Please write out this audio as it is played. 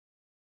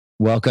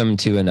Welcome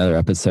to another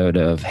episode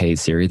of Hey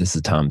Siri. This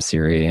is Tom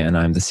Siri, and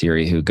I'm the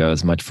Siri who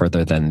goes much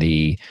further than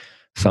the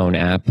phone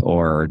app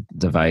or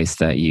device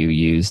that you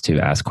use to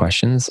ask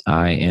questions.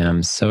 I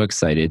am so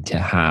excited to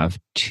have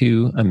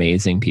two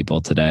amazing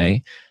people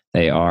today.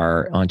 They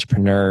are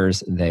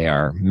entrepreneurs, they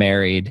are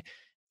married,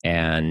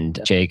 and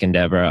Jake and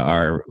Deborah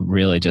are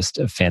really just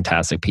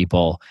fantastic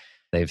people.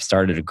 They've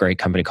started a great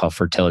company called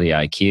Fertility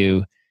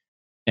IQ.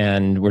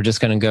 And we're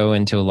just going to go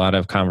into a lot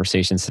of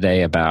conversations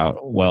today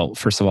about, well,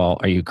 first of all,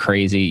 are you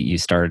crazy? You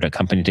started a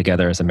company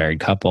together as a married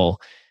couple.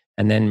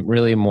 And then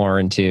really more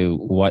into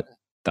what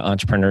the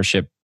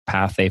entrepreneurship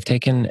path they've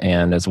taken,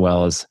 and as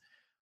well as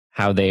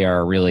how they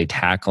are really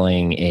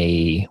tackling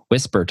a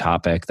whisper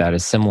topic that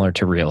is similar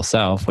to Real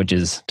Self, which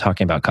is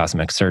talking about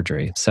cosmetic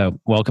surgery. So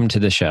welcome to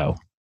the show.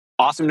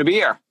 Awesome to be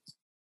here.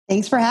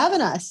 Thanks for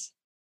having us.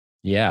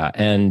 Yeah.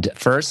 And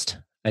first,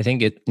 I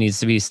think it needs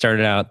to be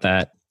started out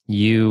that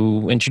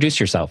you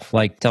introduce yourself.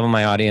 Like, tell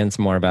my audience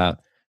more about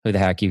who the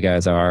heck you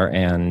guys are,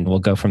 and we'll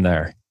go from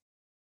there.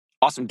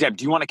 Awesome. Deb,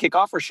 do you want to kick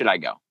off or should I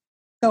go?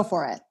 Go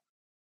for it.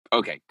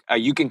 Okay.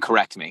 You can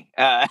correct me.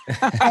 I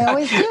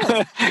always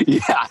do.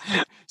 Yeah.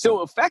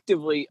 So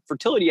effectively,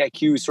 Fertility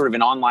IQ is sort of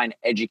an online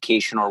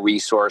educational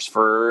resource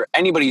for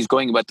anybody who's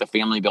going about the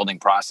family building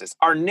process.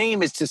 Our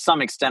name is to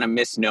some extent a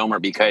misnomer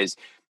because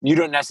you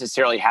don't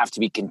necessarily have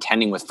to be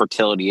contending with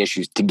fertility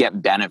issues to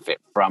get benefit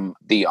from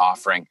the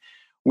offering.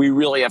 We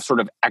really have sort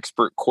of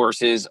expert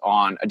courses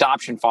on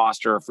adoption,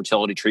 foster,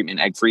 fertility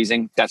treatment, egg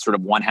freezing. That's sort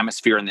of one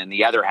hemisphere. And then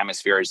the other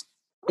hemisphere is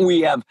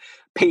we have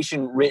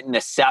patient-written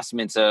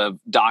assessments of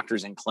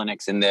doctors and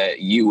clinics in the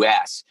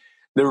U.S.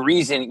 The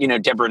reason,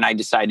 Deborah and I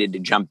decided to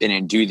jump in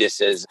and do this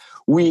is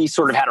we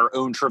sort of had our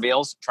own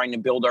travails trying to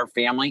build our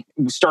family.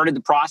 We started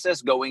the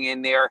process going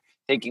in there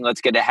thinking, let's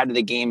get ahead of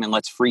the game and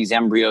let's freeze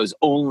embryos,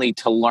 only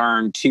to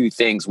learn two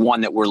things.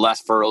 One, that we're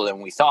less fertile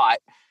than we thought.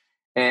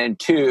 And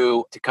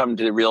two, to come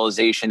to the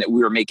realization that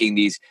we were making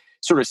these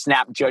sort of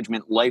snap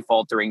judgment,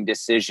 life-altering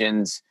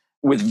decisions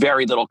with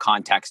very little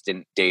context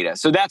and data.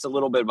 So that's a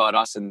little bit about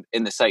us in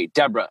the site.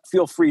 Deborah,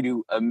 feel free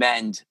to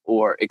amend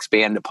or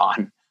expand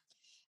upon.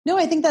 No,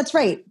 I think that's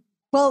right.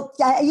 Well,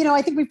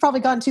 I think we've probably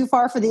gone too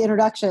far for the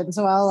introduction,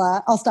 so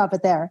I'll stop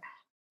it there.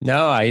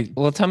 No,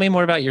 well, tell me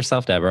more about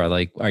yourself, Deborah.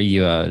 Like, are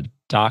you a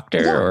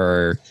doctor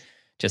or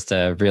just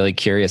a really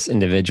curious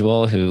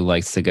individual who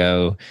likes to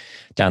go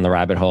down the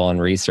rabbit hole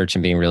and research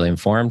and being really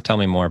informed? Tell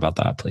me more about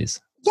that, please.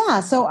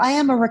 Yeah, so I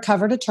am a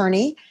recovered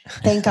attorney,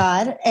 thank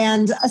God.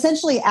 And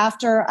essentially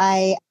after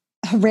I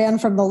ran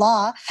from the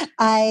law,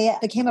 I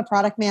became a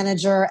product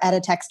manager at a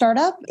tech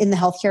startup in the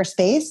healthcare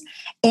space.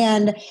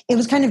 And it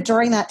was kind of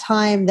during that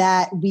time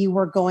that we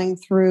were going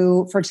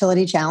through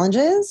fertility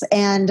challenges.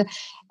 And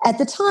at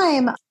the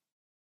time,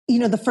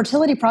 the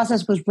fertility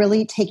process was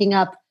really taking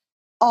up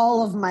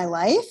all of my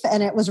life.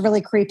 And it was really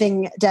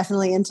creeping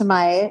definitely into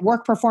my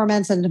work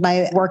performance and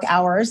my work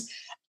hours.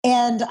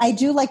 And I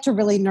do like to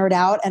really nerd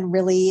out and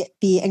really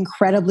be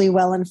incredibly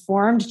well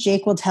informed.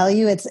 Jake will tell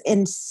you it's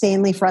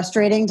insanely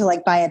frustrating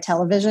to buy a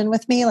television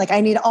with me.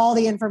 I need all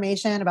the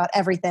information about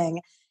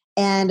everything.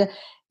 And,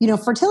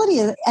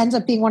 fertility ends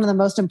up being one of the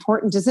most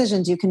important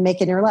decisions you can make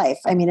in your life.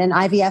 I mean, an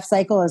IVF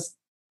cycle is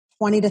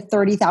 $20,000 to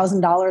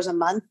 $30,000 a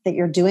month that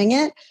you're doing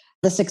it.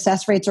 The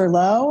success rates are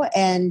low,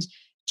 and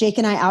Jake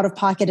and I out of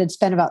pocket had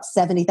spent about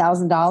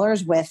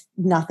 $70,000 with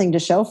nothing to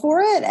show for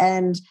it.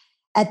 And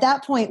at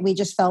that point, we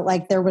just felt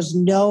like there was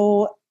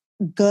no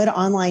good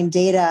online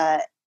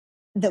data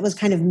that was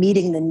kind of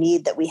meeting the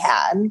need that we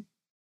had.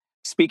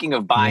 Speaking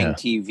of buying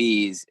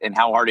TVs and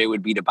how hard it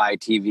would be to buy a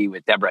TV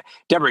with Deborah.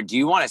 Deborah, do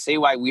you want to say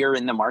why we are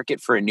in the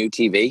market for a new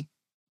TV?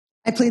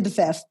 I plead the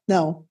fifth.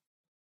 No.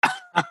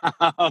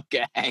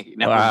 Okay.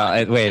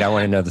 Wow. Wait, I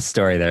want to know the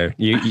story there.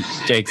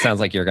 Jake, sounds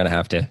like you're going to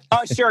have to.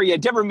 Oh, sure. Yeah.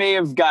 Deborah may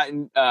have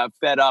gotten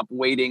fed up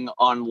waiting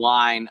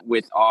online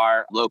with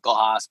our local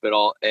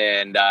hospital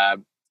and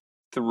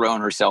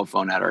thrown her cell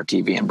phone at our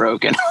TV and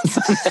broken on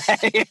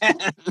Sunday.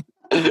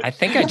 I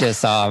think I just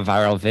saw a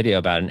viral video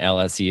about an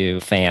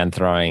LSU fan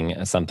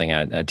throwing something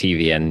at a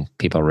TV and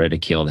people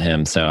ridiculed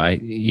him. So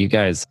you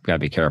guys got to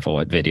be careful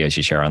what videos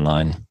you share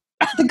online.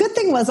 The good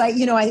thing was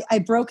I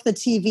broke the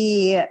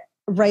TV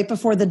right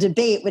before the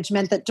debate, which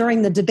meant that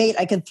during the debate,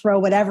 I could throw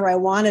whatever I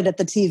wanted at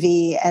the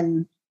TV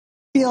and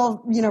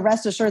feel,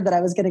 rest assured that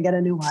I was going to get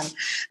a new one.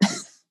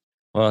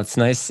 Well, it's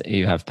nice that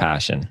you have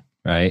passion,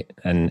 right?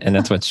 And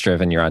that's what's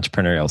driven your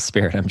entrepreneurial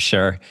spirit. I'm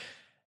sure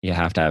you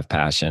have to have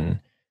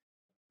passion.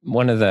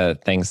 One of the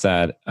things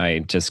that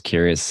I'm just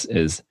curious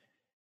is,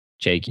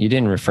 Jake, you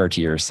didn't refer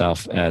to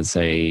yourself as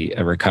a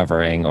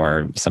recovering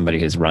or somebody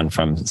who's run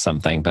from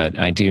something, but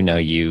I do know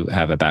you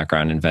have a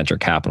background in venture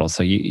capital.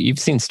 So you've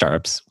seen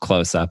startups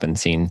close up and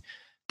seen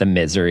the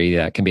misery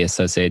that can be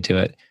associated to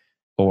it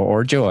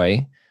or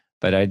joy.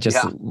 But I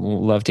just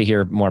love to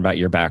hear more about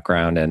your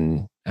background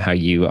and how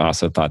you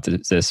also thought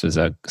that this was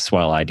a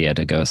swell idea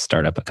to go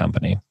start up a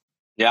company.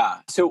 Yeah.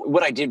 So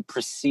what I did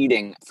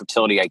preceding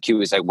Fertility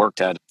IQ is I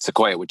worked at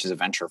Sequoia, which is a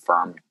venture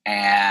firm.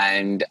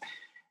 And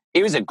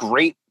it was a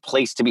great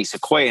place to be.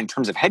 Sequoia, in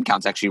terms of headcount,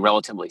 is actually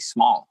relatively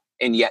small.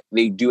 And yet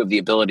they do have the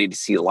ability to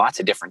see lots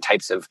of different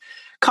types of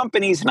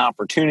companies and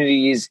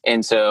opportunities.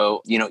 And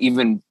so,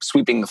 even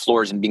sweeping the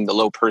floors and being the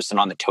low person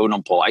on the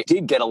totem pole, I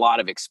did get a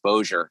lot of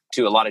exposure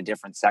to a lot of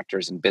different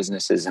sectors and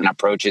businesses and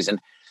approaches. And,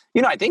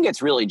 I think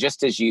it's really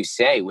just as you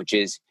say, which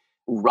is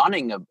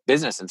running a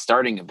business and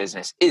starting a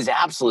business is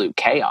absolute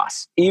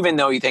chaos. Even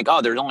though you think,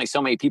 oh, there's only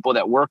so many people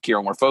that work here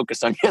and we're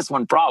focused on just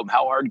one problem.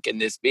 How hard can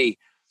this be?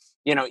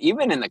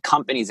 Even in the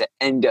companies that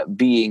end up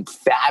being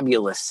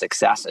fabulous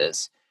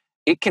successes,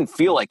 it can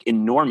feel like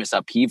enormous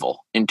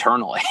upheaval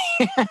internally.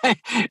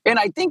 And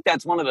I think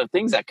that's one of the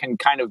things that can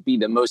kind of be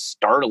the most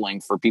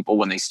startling for people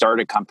when they start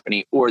a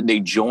company or they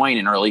join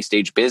an early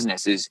stage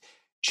business is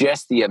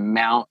just the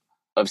amount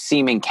of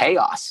seeming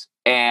chaos.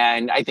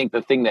 And I think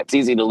the thing that's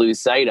easy to lose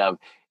sight of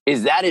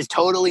is that is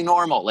totally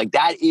normal. Like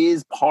that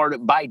is part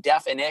of, by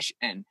definition.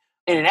 And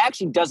it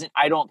actually doesn't,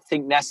 I don't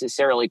think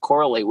necessarily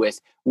correlate with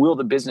will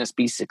the business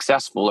be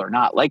successful or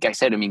not. Like I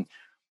said,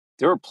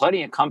 there are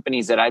plenty of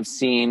companies that I've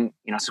seen,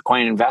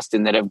 Sequoia invest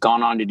in that have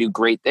gone on to do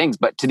great things.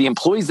 But to the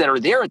employees that are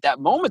there at that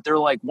moment, they're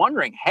like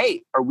wondering,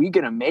 hey, are we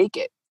going to make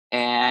it?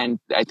 And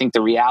I think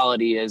the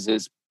reality is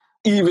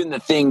even the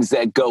things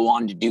that go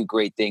on to do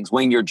great things,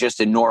 when you're just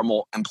a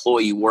normal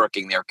employee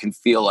working there, can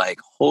feel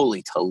like,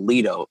 holy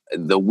Toledo,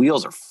 the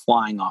wheels are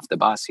flying off the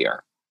bus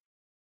here.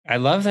 I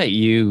love that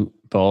you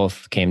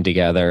both came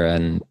together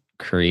and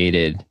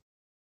created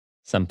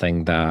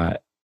something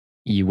that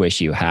you wish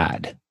you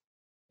had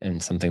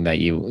and something that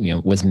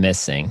you was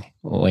missing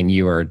when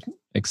you were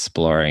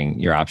exploring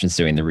your options,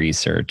 doing the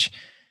research.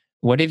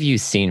 What have you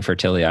seen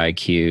Fertility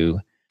IQ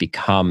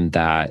become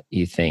that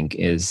you think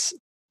is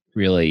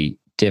really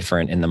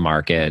different in the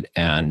market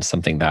and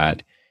something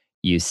that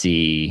you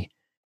see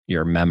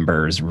your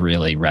members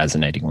really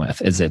resonating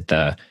with? Is it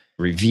the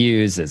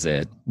reviews? Is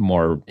it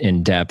more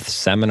in-depth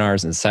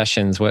seminars and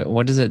sessions?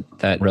 What is it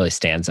that really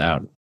stands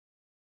out?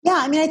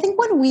 Yeah, I think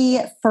when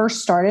we first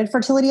started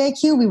Fertility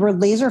IQ, we were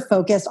laser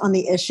focused on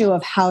the issue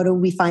of how do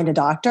we find a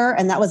doctor.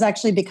 And that was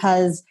actually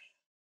because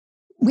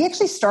we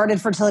actually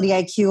started Fertility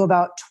IQ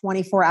about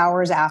 24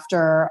 hours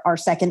after our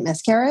second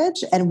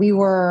miscarriage. And we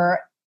were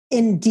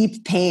in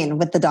deep pain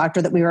with the doctor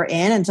that we were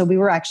in. And so we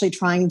were actually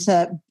trying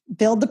to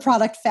build the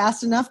product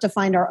fast enough to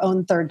find our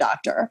own third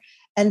doctor.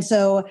 And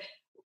so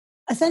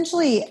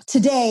essentially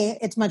today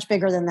it's much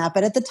bigger than that.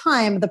 But at the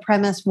time, the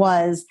premise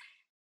was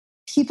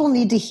people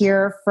need to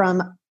hear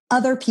from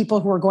other people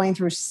who are going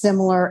through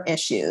similar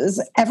issues.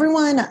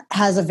 Everyone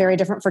has a very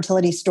different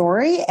fertility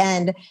story,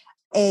 and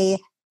a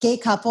gay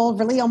couple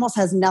really almost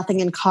has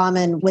nothing in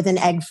common with an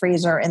egg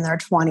freezer in their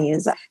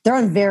 20s. They're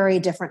on very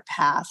different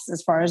paths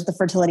as far as the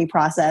fertility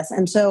process.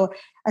 And so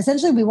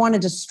essentially we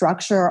wanted to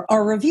structure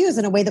our reviews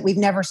in a way that we've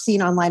never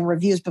seen online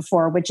reviews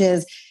before, which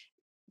is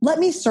let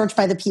me search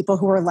by the people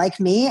who are like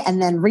me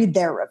and then read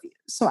their reviews.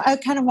 So I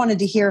kind of wanted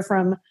to hear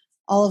from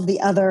all of the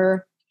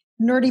other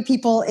nerdy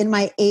people in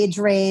my age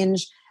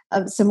range,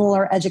 of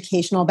similar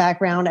educational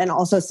background, and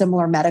also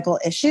similar medical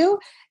issue.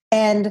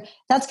 And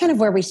that's kind of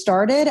where we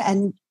started.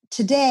 And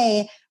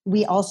today,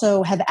 we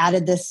also have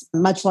added this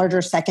much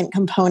larger second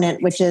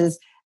component, which is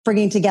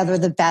bringing together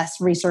the best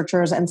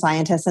researchers and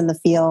scientists in the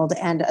field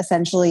and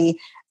essentially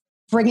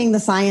bringing the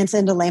science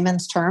into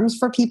layman's terms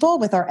for people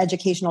with our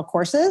educational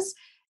courses.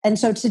 And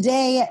so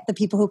today, the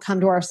people who come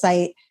to our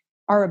site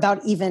are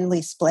about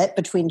evenly split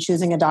between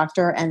choosing a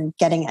doctor and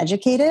getting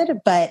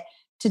educated. But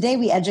today,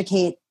 we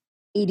educate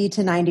 80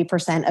 to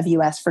 90% of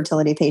US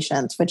fertility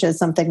patients, which is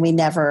something we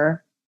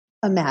never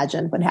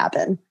imagined would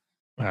happen.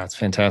 Wow, that's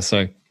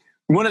fantastic.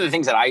 One of the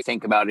things that I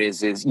think about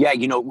is it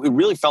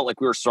really felt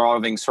like we were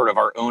solving sort of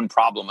our own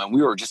problem. And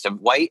we were just a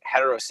white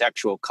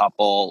heterosexual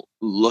couple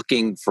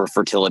looking for a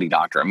fertility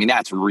doctor.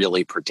 That's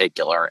really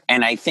particular.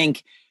 And I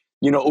think,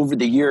 over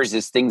the years,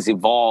 as things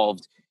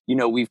evolved,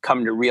 we've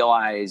come to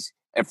realize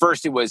at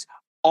first it was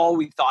all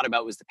we thought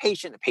about was the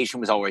patient. The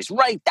patient was always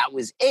right. That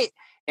was it.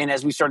 And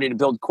as we started to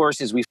build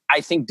courses, we, I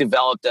think,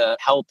 developed a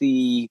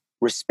healthy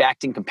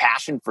respect and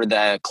compassion for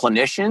the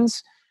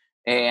clinicians.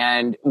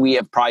 And we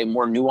have probably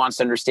more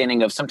nuanced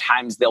understanding of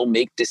sometimes they'll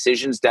make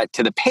decisions that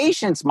to the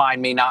patient's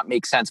mind may not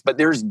make sense, but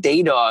there's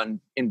data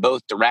in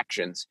both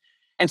directions.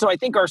 And so I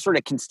think our sort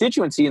of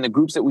constituency and the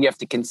groups that we have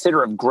to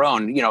consider have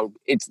grown.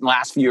 It's the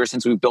last few years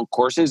since we've built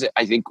courses.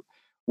 I think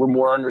we're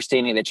more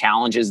understanding the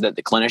challenges that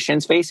the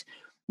clinicians face.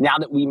 Now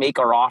that we make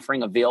our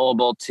offering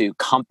available to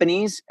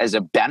companies as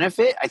a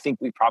benefit, I think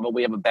we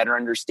probably have a better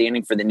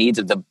understanding for the needs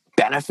of the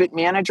benefit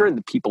manager,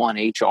 the people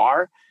in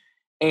HR,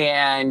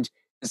 and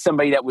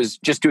somebody that was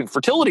just doing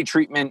fertility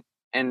treatment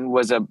and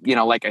was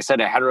like I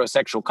said, a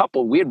heterosexual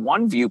couple. We had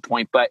one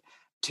viewpoint, but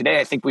today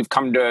I think we've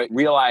come to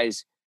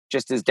realize,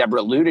 just as Deborah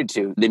alluded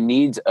to, the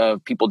needs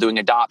of people doing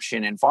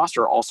adoption and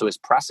foster also is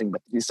pressing,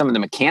 but some of the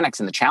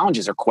mechanics and the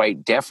challenges are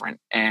quite different.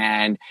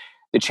 And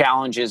the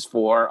challenges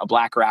for a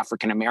Black or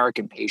African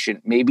American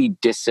patient may be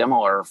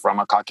dissimilar from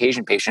a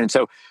Caucasian patient. And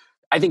so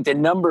I think the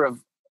number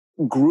of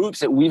groups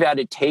that we've had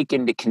to take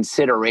into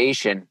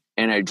consideration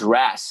and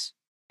address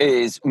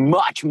is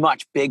much,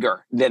 much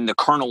bigger than the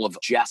kernel of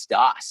just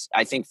us.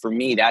 I think for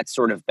me, that's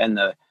sort of been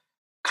the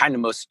kind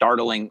of most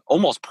startling,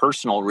 almost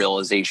personal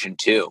realization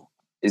too,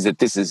 is that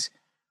this is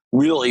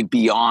really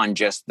beyond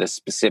just the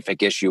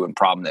specific issue and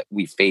problem that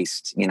we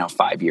faced,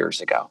 5 years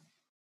ago.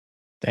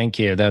 Thank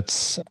you.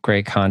 That's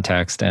great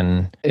context.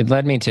 And it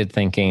led me to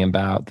thinking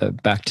about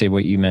back to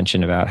what you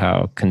mentioned about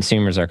how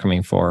consumers are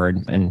coming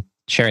forward and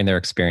sharing their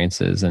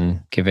experiences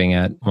and giving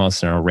it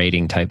almost in a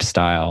rating type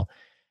style.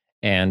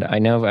 And I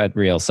know at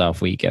Real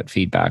Self, we get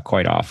feedback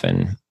quite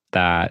often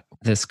that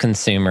this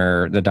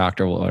consumer, the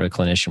doctor or the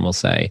clinician will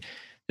say,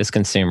 this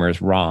consumer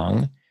is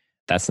wrong.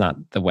 That's not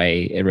the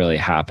way it really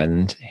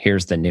happened.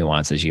 Here's the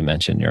nuances you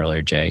mentioned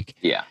earlier, Jake.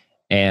 Yeah.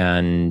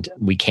 And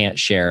we can't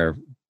share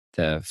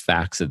the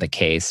facts of the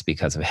case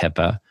because of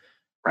HIPAA.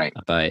 Right.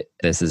 But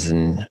this is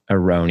an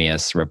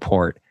erroneous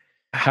report.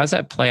 How does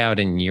that play out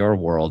in your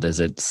world? Is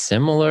it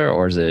similar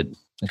or is it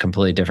a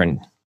completely different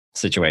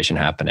situation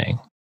happening?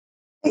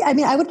 I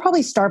mean, I would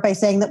probably start by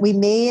saying that we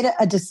made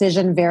a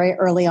decision very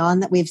early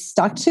on that we've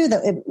stuck to,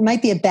 that it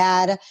might be a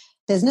bad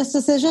business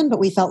decision, but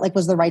we felt like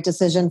was the right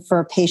decision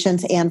for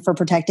patients and for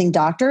protecting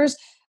doctors,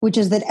 which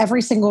is that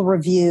every single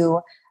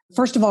review,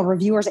 first of all,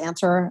 reviewers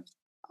answer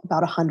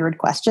about 100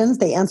 questions.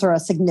 They answer a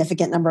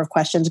significant number of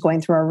questions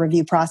going through our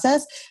review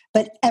process,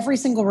 but every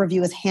single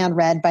review is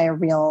hand-read by a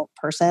real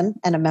person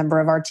and a member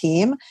of our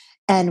team.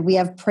 And we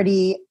have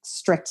pretty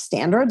strict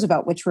standards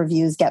about which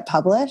reviews get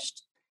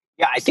published.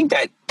 Yeah, I think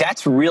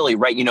that's really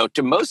right.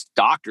 To most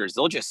doctors,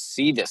 they'll just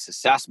see this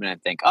assessment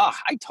and think, oh,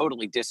 I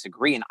totally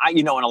disagree. And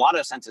in a lot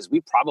of senses,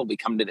 we probably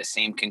come to the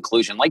same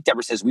conclusion. Like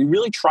Deborah says, we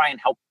really try and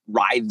help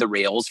ride the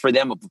rails for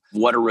them of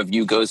what a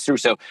review goes through.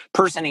 So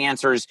person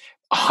answers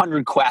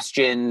 100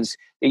 questions.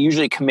 They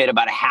usually commit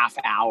about a half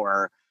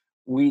hour.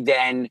 We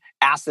then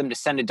ask them to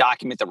send a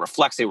document that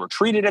reflects they were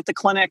treated at the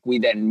clinic. We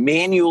then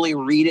manually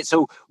read it.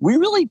 So we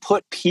really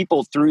put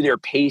people through their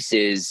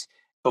paces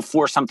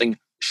before something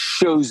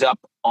shows up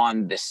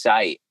on the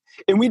site.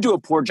 And we do a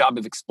poor job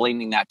of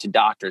explaining that to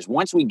doctors.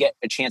 Once we get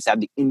a chance to have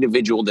the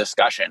individual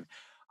discussion,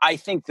 I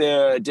think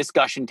the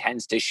discussion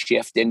tends to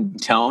shift in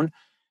tone.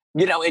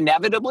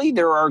 Inevitably,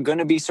 there are going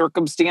to be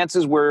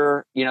circumstances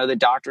where, the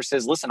doctor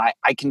says, listen,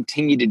 I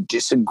continue to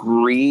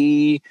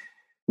disagree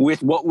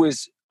with what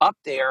was up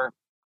there.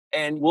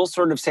 And we'll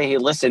sort of say, hey,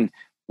 listen,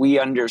 we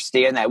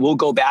understand that. We'll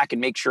go back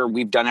and make sure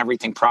we've done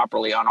everything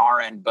properly on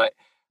our end. But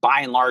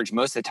by and large,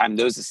 most of the time,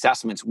 those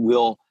assessments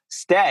will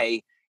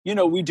stay.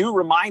 We do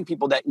remind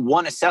people that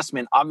one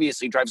assessment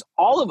obviously drives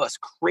all of us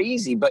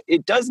crazy, but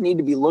it does need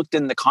to be looked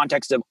in the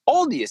context of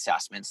all the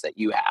assessments that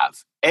you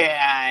have.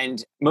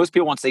 And most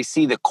people, once they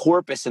see the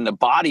corpus and the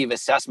body of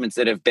assessments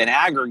that have been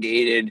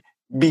aggregated,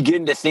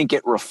 begin to think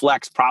it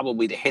reflects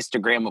probably the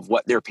histogram of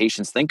what their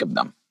patients think of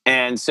them.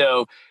 And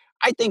so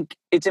I think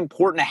it's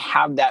important to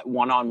have that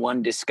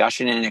one-on-one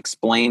discussion and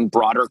explain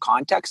broader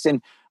context.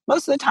 And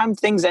most of the time,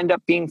 things end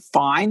up being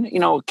fine.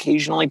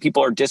 Occasionally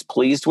people are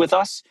displeased with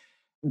us,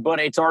 but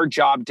it's our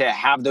job to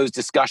have those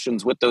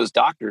discussions with those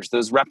doctors.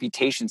 Those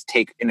reputations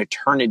take an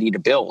eternity to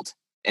build.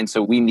 And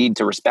so we need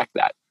to respect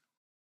that.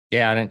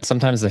 Yeah. And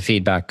sometimes the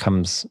feedback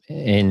comes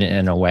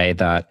in a way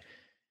that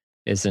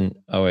isn't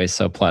always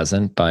so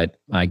pleasant, but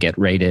I get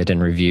rated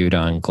and reviewed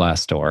on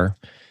Glassdoor.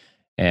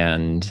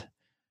 And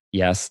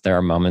yes, there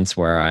are moments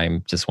where I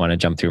just want to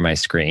jump through my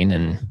screen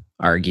and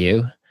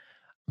argue.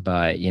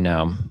 But,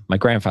 my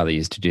grandfather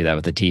used to do that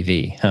with the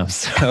TV.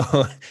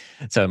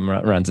 So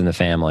it runs in the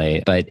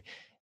family. But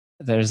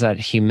there's that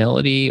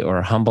humility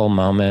or humble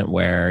moment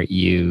where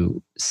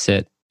you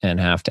sit and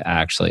have to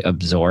actually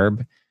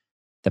absorb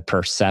the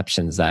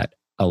perceptions that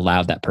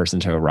allowed that person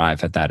to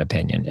arrive at that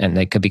opinion. And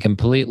they could be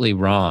completely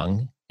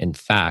wrong, in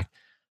fact,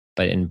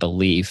 but in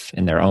belief,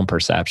 in their own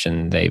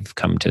perception, they've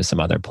come to some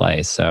other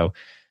place. So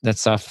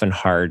that's often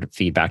hard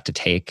feedback to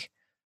take,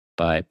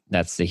 but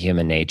that's the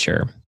human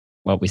nature.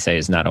 What we say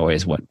is not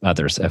always what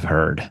others have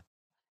heard.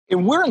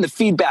 And we're in the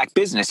feedback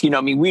business.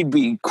 We'd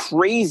be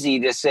crazy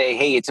to say,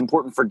 hey, it's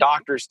important for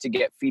doctors to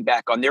get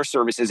feedback on their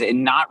services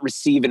and not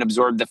receive and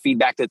absorb the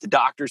feedback that the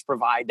doctors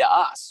provide to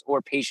us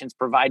or patients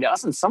provide to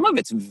us. And some of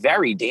it's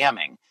very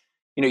damning.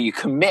 You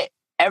commit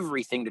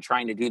everything to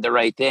trying to do the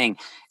right thing.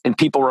 And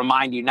people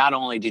remind you, not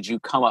only did you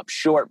come up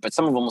short, but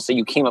some of them will say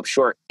you came up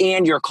short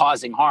and you're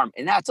causing harm.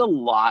 And that's a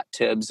lot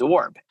to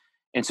absorb.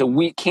 And so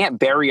we can't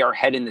bury our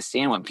head in the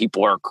sand when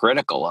people are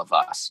critical of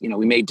us.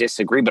 We may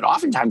disagree, but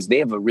oftentimes they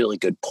have a really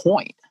good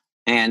point.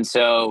 And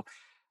so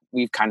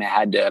we've kind of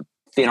had to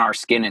thin our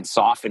skin and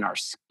soften our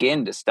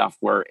skin to stuff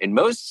where in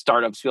most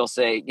startups, we'll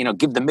say,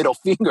 give the middle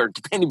finger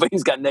to anybody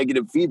who's got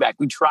negative feedback.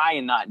 We try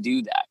and not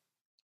do that.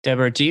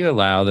 Deborah, do you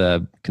allow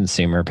the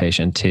consumer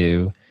patient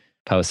to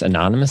post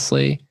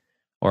anonymously,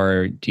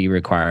 or do you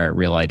require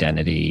real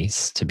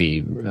identities to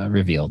be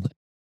revealed?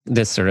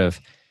 This sort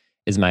of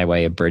is my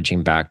way of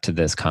bridging back to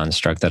this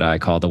construct that I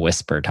call the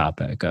whisper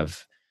topic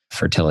of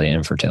fertility and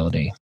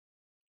infertility.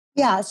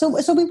 Yeah. So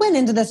we went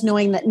into this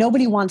knowing that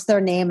nobody wants their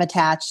name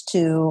attached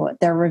to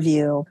their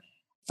review.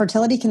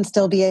 fertility can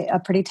still be a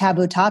pretty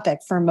taboo topic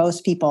for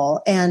most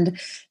people. And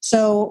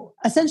so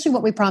essentially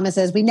what we promise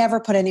is we never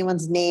put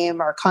anyone's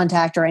name or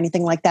contact or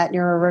anything like that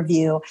near a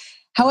review.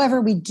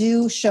 However, we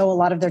do show a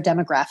lot of their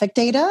demographic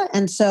data.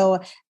 And so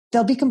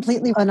they'll be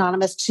completely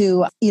anonymous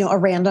to, a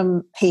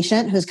random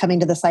patient who's coming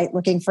to the site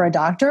looking for a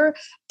doctor.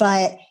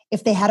 But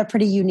if they had a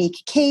pretty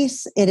unique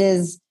case, it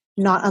is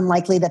not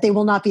unlikely that they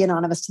will not be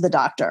anonymous to the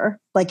doctor.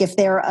 Like if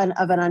they're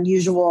of an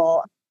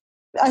unusual,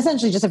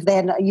 essentially just if they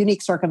had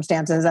unique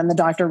circumstances and the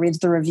doctor reads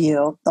the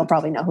review, they'll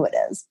probably know who it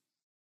is.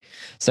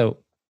 So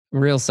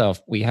Real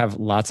Self, we have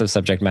lots of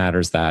subject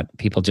matters that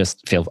people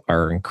just feel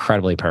are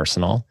incredibly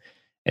personal.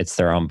 It's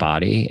their own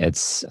body.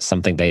 It's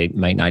something they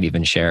might not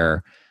even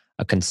share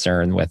a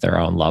concern with their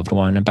own loved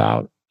one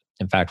about.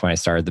 In fact, when I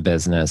started the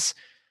business,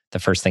 the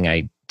first thing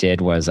I did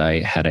was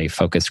I had a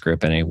focus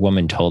group, and a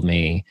woman told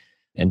me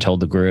and told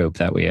the group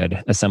that we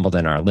had assembled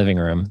in our living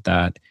room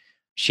that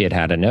she had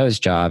had a nose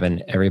job,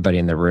 and everybody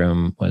in the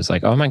room was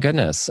like, "Oh my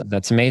goodness,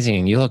 that's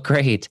amazing. You look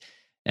great."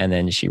 And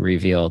then she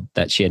revealed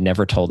that she had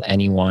never told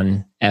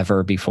anyone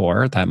ever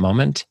before that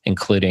moment,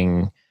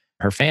 including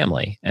her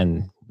family.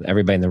 And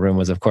everybody in the room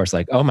was, of course,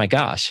 like, "Oh my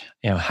gosh,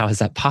 how is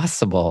that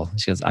possible?"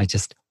 She goes, "I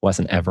just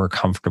wasn't ever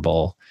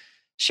comfortable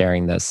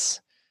sharing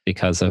this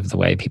because of the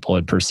way people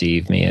would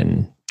perceive me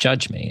and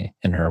judge me,"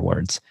 in her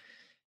words.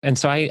 And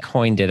so I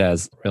coined it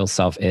as Real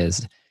Self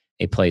is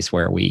a place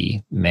where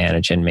we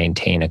manage and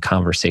maintain a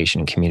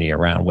conversation community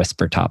around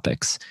whisper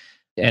topics.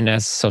 And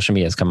as social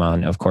media has come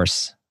on, of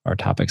course, our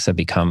topics have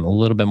become a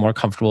little bit more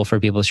comfortable for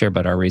people to share.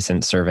 But our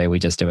recent survey we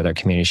just did with our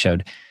community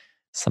showed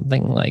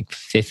something like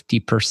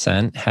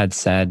 50% had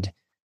said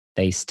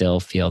they still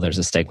feel there's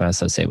a stigma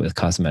associated with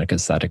cosmetic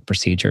aesthetic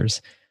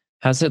procedures.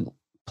 How's it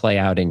play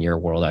out in your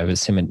world? I would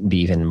assume it'd be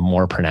even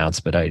more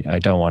pronounced, but I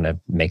don't want to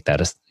make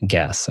that a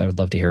guess. I would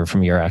love to hear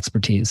from your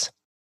expertise.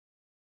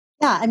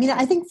 Yeah,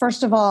 I think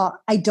first of all,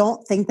 I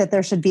don't think that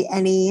there should be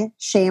any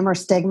shame or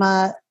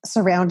stigma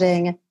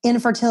surrounding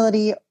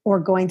infertility or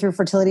going through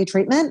fertility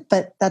treatment,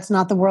 but that's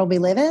not the world we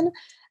live in.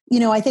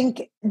 I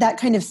think that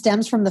kind of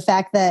stems from the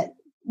fact that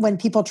when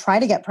people try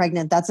to get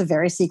pregnant, that's a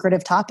very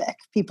secretive topic.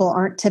 People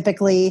aren't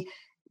typically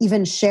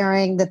even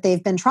sharing that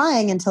they've been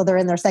trying until they're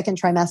in their second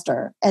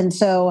trimester. And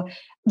so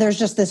there's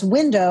just this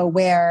window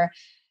where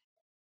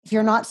if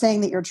you're not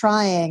saying that you're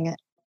trying,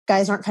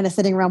 guys aren't kind of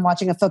sitting around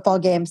watching a football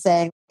game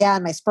saying, "Yeah,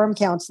 my sperm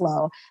count's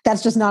low."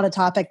 That's just not a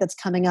topic that's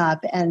coming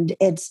up. And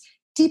it's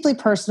deeply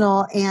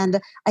personal. And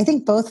I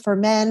think both for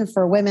men,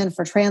 for women,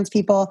 for trans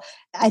people,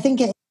 I think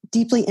it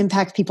deeply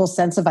impacts people's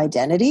sense of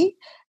identity.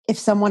 If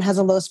someone has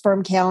a low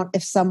sperm count,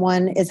 if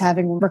someone is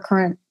having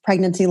recurrent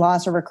pregnancy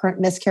loss or recurrent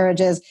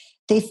miscarriages,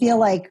 they feel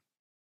like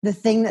the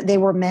thing that they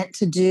were meant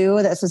to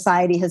do, that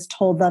society has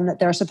told them that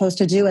they're supposed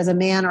to do as a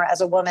man or as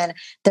a woman,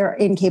 they're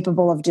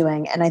incapable of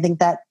doing. And I think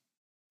that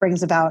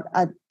brings about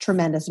a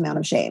tremendous amount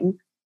of shame.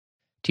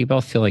 Do you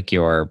both feel like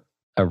you're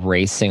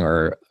erasing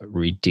or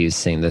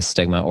reducing the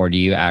stigma, or do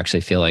you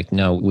actually feel like,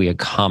 no, we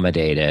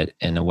accommodate it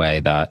in a way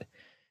that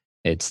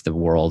it's the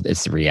world,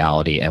 it's the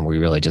reality, and we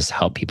really just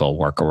help people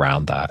work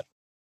around that?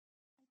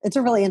 It's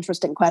a really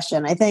interesting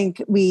question. I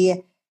think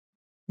we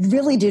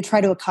really do try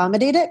to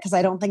accommodate it because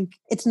I don't think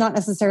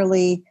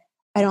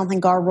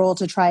our role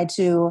to try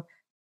to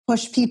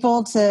push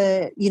people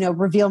to,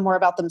 reveal more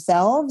about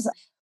themselves.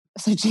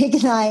 So Jake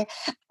and I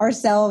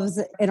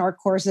ourselves in our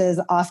courses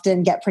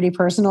often get pretty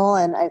personal.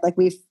 And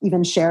we've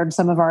even shared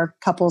some of our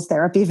couples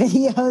therapy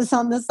videos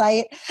on the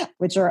site,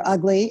 which are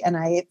ugly. And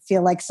I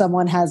feel like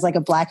someone has like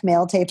a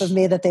blackmail tape of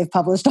me that they've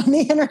published on the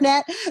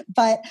internet.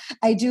 But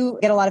I do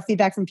get a lot of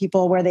feedback from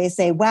people where they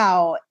say,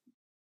 "Wow,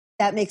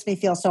 that makes me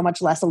feel so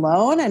much less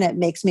alone." And it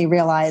makes me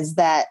realize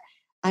that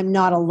I'm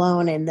not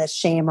alone in this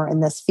shame or in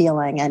this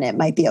feeling. And it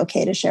might be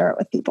okay to share it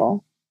with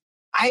people.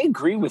 I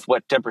agree with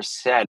what Deborah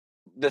said.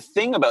 The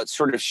thing about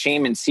sort of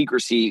shame and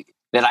secrecy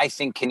that I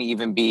think can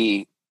even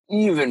be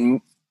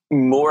even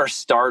more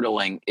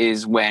startling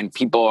is when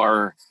people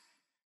are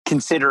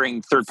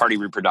considering third-party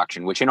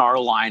reproduction, which in our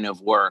line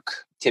of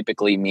work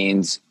typically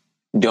means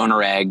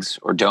donor eggs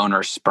or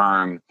donor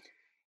sperm.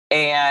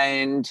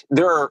 And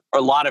there are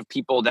a lot of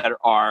people that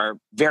are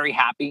very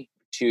happy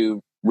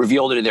to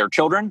reveal to their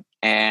children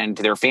and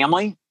to their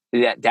family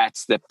that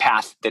that's the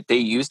path that they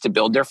use to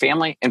build their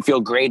family and feel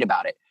great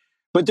about it.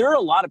 But there are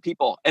a lot of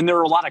people and there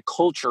are a lot of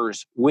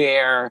cultures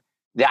where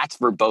that's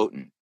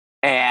verboten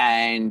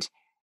and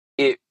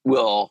it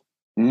will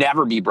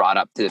never be brought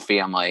up to the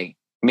family,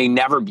 may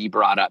never be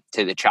brought up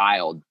to the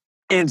child.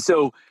 And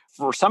so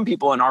for some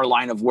people in our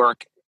line of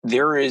work,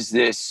 there is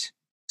this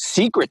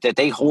secret that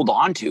they hold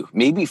on to,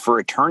 maybe for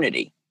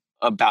eternity,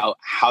 about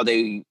how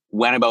they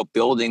went about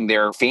building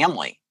their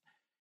family.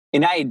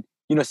 And I had,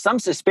 some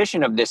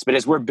suspicion of this, but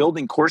as we're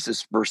building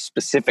courses for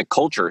specific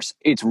cultures,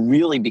 it's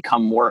really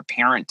become more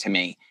apparent to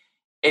me.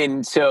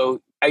 And so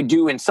I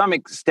do, in some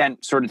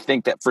extent, sort of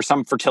think that for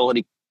some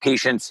fertility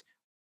patients,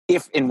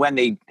 if and when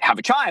they have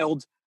a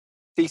child,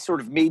 they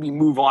sort of maybe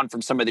move on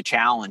from some of the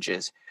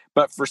challenges.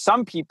 But for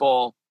some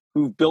people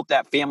who've built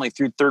that family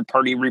through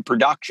third-party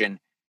reproduction,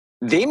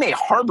 they may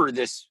harbor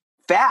this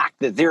fact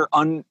that they're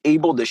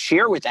unable to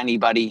share with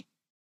anybody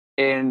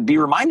and be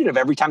reminded of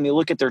every time they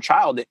look at their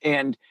child.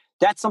 And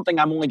that's something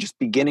I'm only just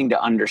beginning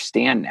to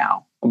understand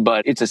now,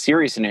 but it's a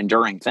serious and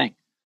enduring thing.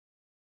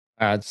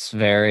 That's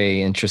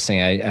very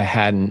interesting. I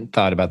hadn't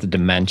thought about the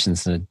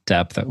dimensions and the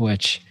depth at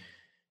which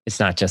it's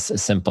not just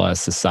as simple as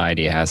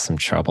society has some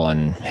trouble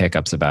and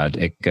hiccups about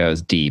it. It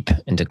goes deep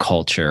into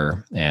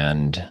culture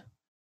and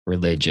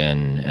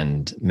religion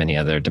and many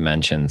other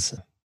dimensions.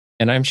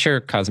 And I'm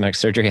sure cosmetic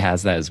surgery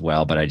has that as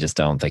well, but I just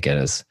don't think it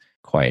is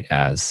quite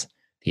as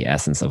the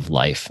essence of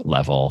life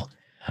level.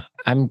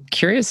 I'm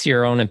curious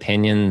your own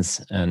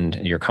opinions and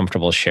you're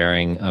comfortable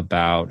sharing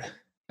about.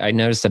 I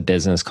noticed a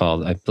business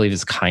called, I believe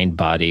it's Kind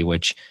Body,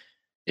 which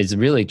is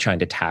really trying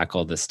to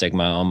tackle the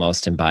stigma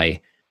almost and I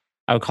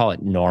would call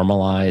it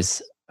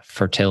normalize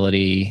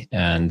fertility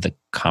and the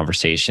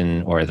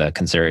conversation or the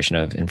consideration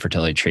of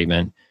infertility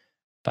treatment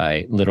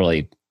by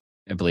literally,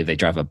 I believe they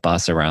drive a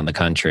bus around the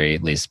country,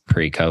 at least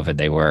pre-COVID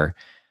they were,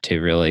 to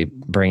really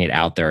bring it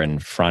out there in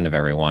front of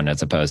everyone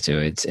as opposed to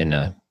it's in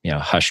a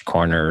hushed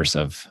corners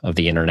of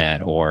the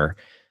internet or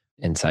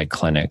inside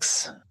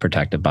clinics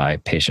protected by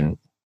patient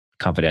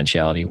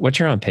confidentiality. What's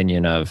your own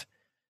opinion of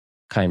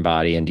Kind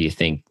Body, and do you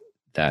think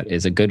that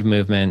is a good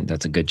movement,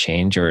 that's a good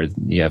change, or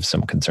you have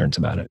some concerns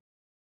about it?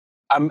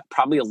 I'm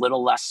probably a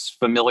little less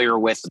familiar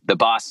with the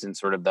bus and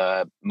sort of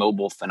the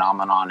mobile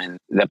phenomenon and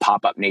the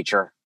pop-up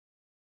nature.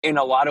 In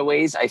a lot of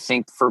ways, I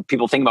think for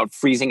people thinking about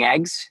freezing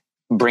eggs,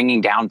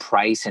 bringing down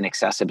price and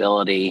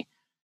accessibility,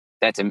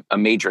 that's a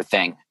major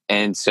thing.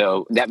 And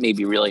so that may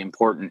be really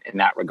important in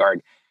that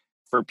regard.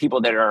 For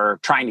people that are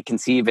trying to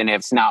conceive and if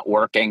it's not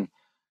working,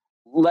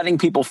 letting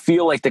people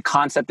feel like the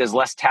concept is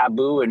less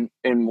taboo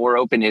and more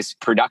open is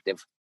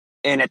productive.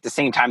 And at the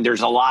same time,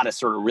 there's a lot of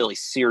sort of really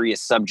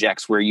serious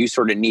subjects where you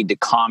sort of need to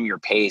calm your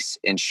pace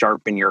and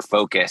sharpen your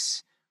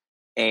focus.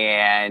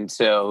 And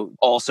so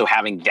also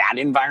having that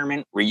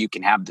environment where you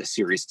can have the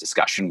serious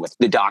discussion with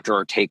the doctor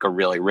or take a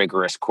really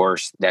rigorous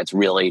course that's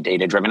really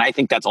data driven. I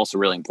think that's also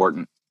really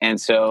important.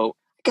 And so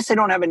I guess I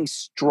don't have any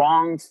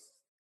strong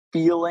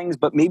feelings,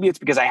 but maybe it's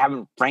because I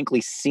haven't frankly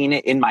seen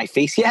it in my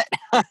face yet.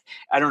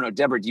 I don't know.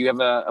 Deborah, do you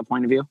have a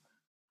point of view?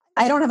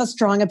 I don't have a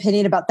strong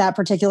opinion about that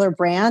particular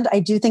brand.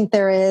 I do think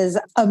there is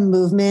a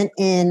movement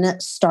in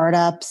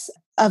startups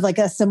of like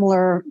a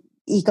similar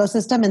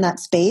ecosystem in that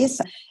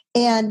space.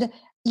 And,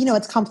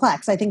 it's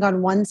complex. I think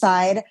on one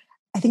side,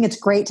 I think it's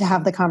great to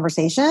have the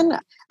conversation.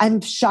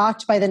 I'm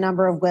shocked by the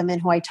number of women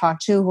who I talk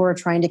to who are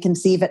trying to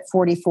conceive at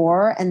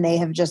 44 and they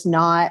have just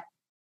not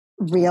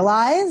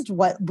realized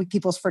what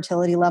people's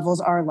fertility levels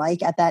are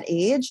like at that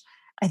age.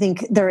 I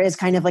think there is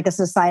kind of like a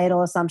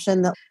societal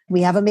assumption that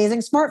we have amazing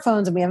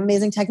smartphones and we have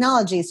amazing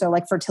technology. So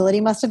like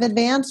fertility must have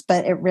advanced,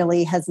 but it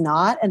really has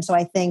not. And so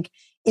I think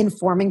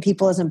informing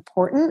people is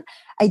important.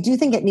 I do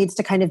think it needs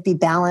to kind of be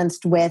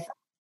balanced with,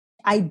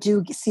 I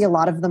do see a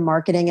lot of the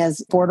marketing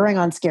as bordering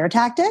on scare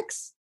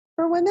tactics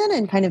for women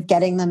and kind of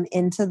getting them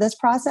into this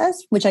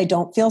process, which I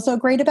don't feel so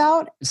great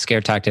about. Scare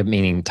tactic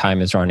meaning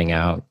time is running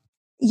out.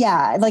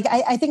 Yeah, like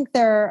I think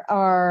there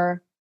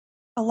are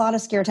a lot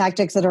of scare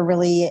tactics that are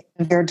really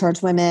geared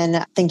towards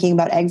women thinking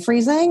about egg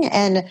freezing.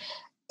 And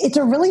it's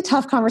a really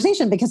tough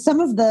conversation because some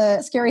of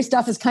the scary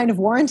stuff is kind of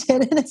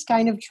warranted and it's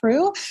kind of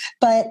true.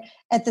 But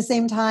at the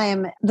same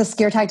time, the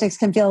scare tactics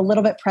can feel a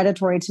little bit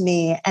predatory to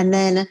me. And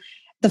then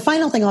the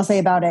final thing I'll say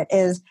about it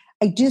is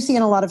I do see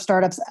in a lot of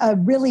startups a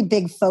really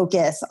big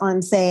focus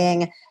on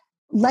saying,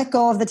 let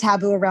go of the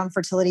taboo around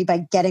fertility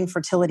by getting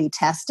fertility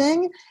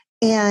testing.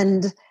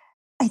 And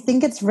I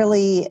think it's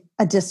really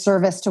a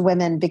disservice to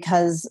women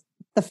because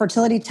the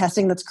fertility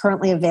testing that's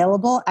currently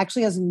available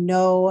actually has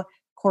no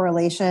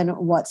correlation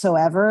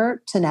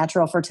whatsoever to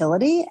natural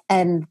fertility.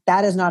 And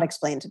that is not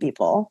explained to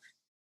people.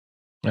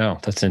 Oh,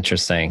 that's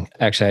interesting.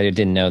 Actually, I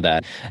didn't know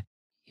that.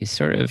 You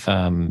sort of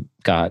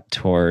got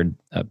toward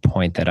a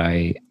point that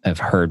I have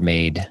heard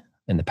made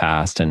in the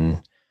past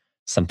and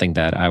something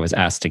that I was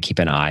asked to keep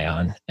an eye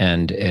on.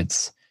 And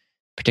it's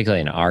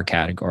particularly in our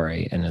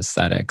category in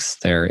aesthetics,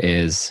 there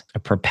is a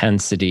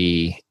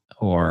propensity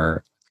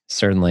or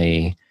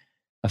certainly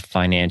a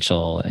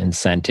financial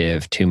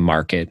incentive to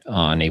market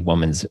on a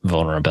woman's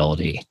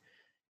vulnerability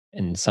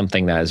and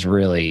something that is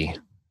really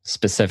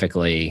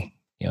specifically,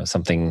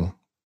 something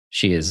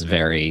she is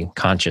very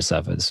conscious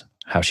of is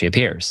how she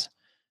appears,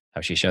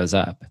 how she shows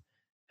up,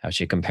 how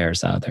she compares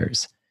to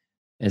others.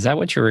 Is that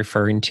what you're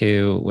referring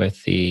to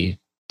with the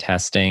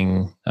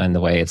testing and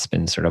the way it's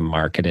been sort of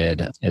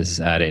marketed? Is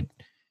that it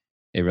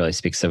really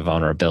speaks to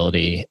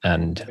vulnerability?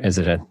 And is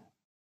it a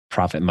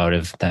profit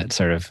motive that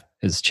sort of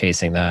is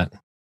chasing that?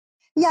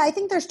 Yeah, I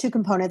think there's two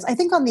components. I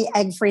think on the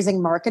egg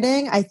freezing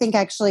marketing, I think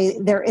actually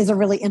there is a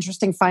really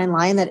interesting fine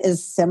line that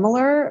is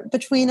similar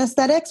between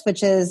aesthetics,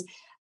 which is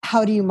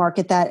how do you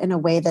market that in a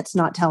way that's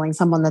not telling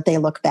someone that they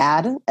look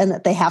bad and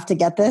that they have to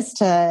get this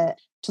to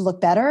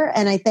look better?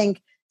 And I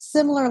think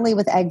similarly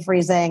with egg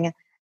freezing,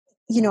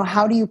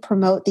 how do you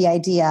promote the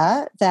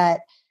idea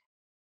that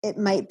it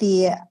might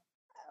be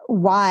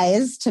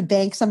wise to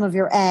bank some of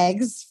your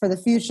eggs for the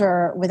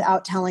future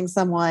without telling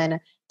someone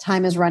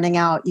time is running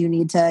out. You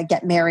need to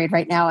get married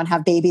right now and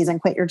have babies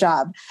and quit your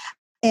job.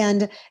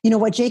 And,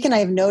 what Jake and I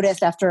have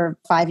noticed after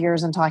 5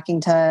 years and talking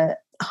to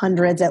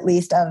hundreds at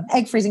least of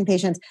egg freezing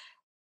patients,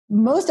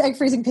 most egg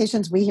freezing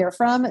patients we hear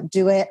from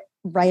do it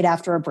right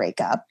after a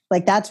breakup.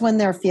 Like that's when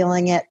they're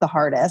feeling it the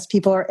hardest.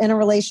 People are in a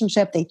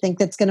relationship, they think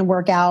that's going to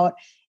work out,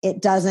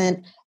 it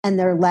doesn't, and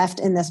they're left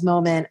in this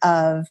moment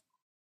of,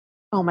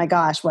 oh my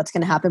gosh, what's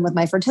going to happen with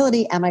my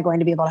fertility? Am I going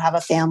to be able to have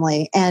a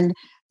family? And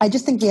I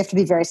just think we have to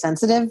be very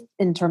sensitive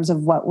in terms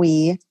of what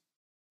we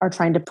are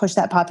trying to push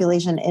that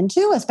population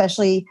into,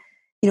 especially,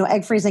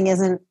 egg freezing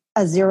isn't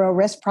a zero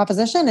risk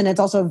proposition, and it's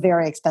also a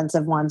very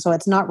expensive one. So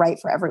it's not right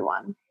for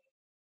everyone.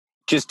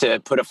 Just to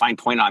put a fine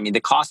point on, the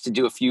cost to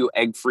do a few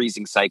egg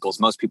freezing cycles,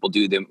 most people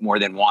do them more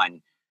than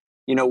one.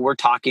 We're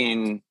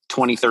talking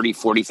 $20,000,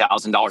 $30,000,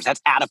 $40,000.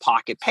 That's out of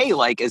pocket pay,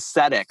 like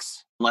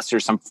aesthetics, unless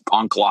there's some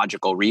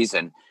oncological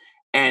reason.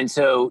 And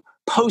so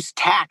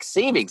post-tax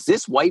savings,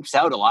 this wipes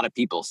out a lot of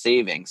people's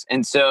savings.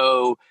 And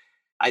so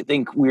I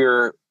think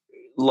we're,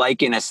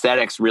 like in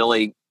aesthetics,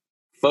 really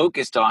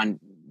focused on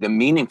the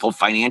meaningful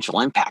financial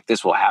impact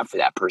this will have for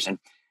that person.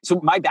 So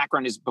my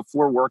background is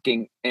before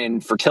working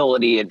in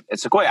fertility at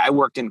Sequoia, I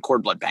worked in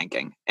cord blood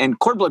banking. And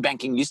cord blood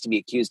banking used to be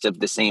accused of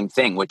the same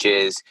thing, which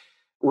is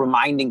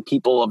reminding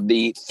people of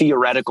the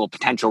theoretical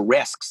potential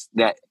risks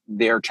that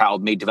their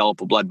child may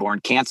develop a blood-borne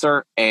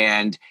cancer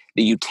and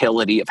the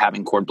utility of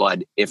having cord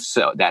blood if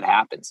so that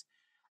happens.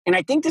 And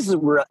I think this is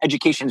where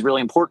education is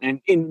really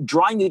important in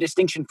drawing the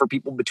distinction for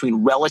people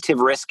between relative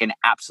risk and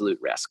absolute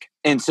risk.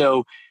 And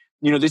so,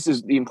 this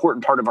is the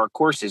important part of our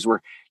courses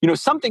where,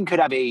 something could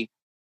have a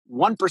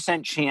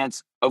 1%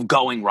 chance of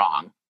going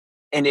wrong.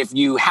 And if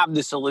you have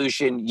the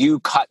solution, you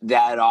cut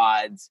that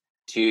odds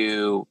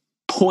to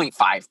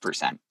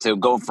 0.5%. So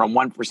go from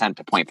 1%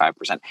 to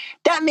 0.5%.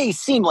 That may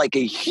seem like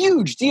a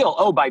huge deal.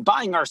 Oh, by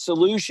buying our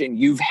solution,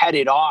 you've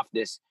headed off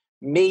this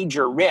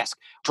major risk,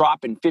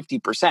 drop in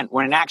 50%,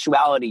 when in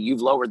actuality,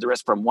 you've lowered the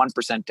risk from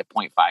 1% to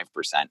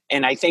 0.5%.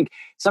 And I think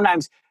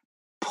sometimes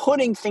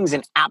putting things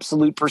in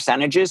absolute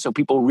percentages so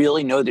people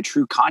really know the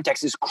true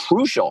context is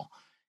crucial.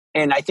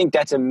 And I think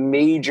that's a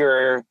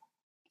major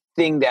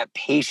thing that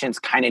patients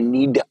kind of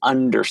need to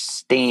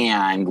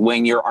understand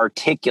when you're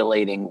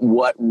articulating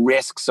what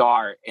risks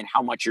are and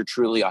how much you're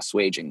truly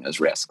assuaging those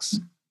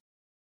risks.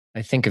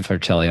 I think of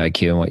fertility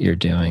IQ and what you're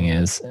doing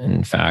is,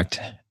 in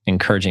fact,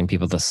 encouraging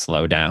people to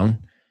slow down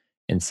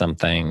in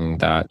something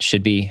that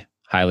should be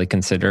highly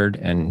considered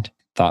and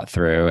thought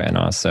through, and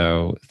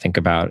also think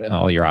about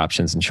all your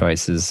options and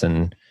choices,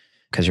 and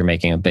because you're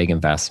making a big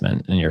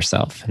investment in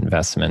yourself,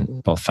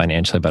 investment both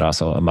financially but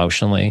also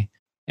emotionally.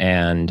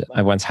 And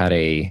I once had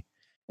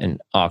an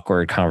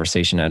awkward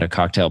conversation at a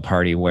cocktail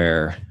party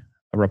where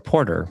a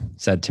reporter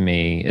said to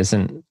me,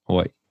 "Isn't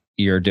what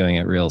you're doing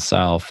at Real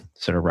Self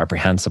sort of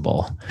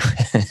reprehensible?"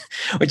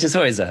 Which is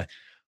always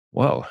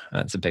whoa,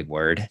 that's a big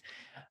word.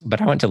 But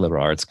I went to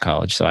liberal arts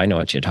college, so I know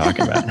what you're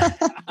talking about.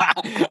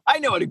 I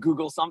know how to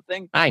Google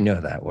something. I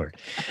know that word.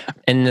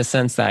 In the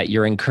sense that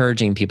you're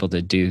encouraging people to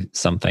do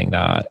something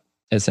that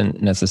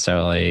isn't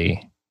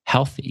necessarily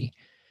healthy.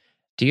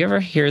 Do you ever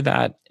hear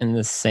that in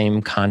the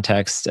same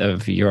context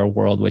of your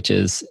world, which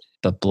is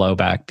the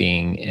blowback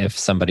being if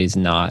somebody's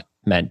not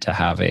meant to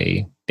have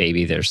a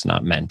baby, they're just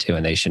not meant to,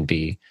 and they shouldn't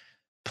be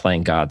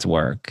playing God's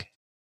work?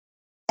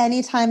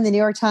 Anytime the New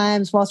York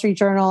Times, Wall Street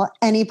Journal,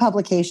 any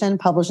publication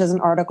publishes an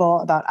article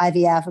about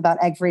IVF,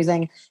 about egg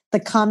freezing, the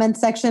comment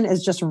section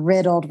is just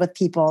riddled with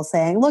people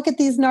saying, look at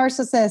these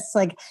narcissists,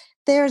 like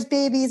there's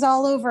babies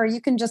all over. You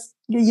can just,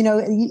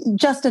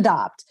 just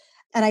adopt.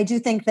 And I do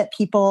think that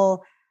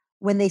people,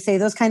 when they say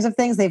those kinds of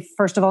things, they've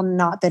first of all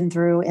not been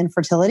through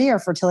infertility or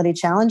fertility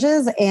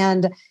challenges.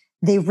 And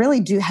they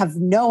really do have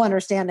no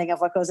understanding of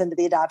what goes into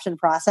the adoption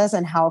process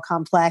and how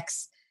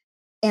complex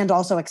and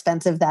also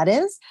expensive that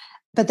is.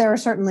 But there are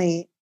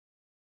certainly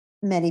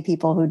many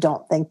people who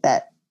don't think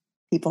that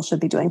people should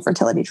be doing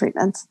fertility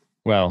treatments.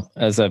 Well,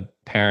 as a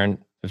parent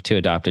of 2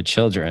 adopted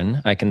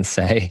children, I can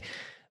say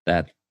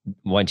that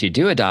once you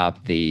do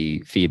adopt, the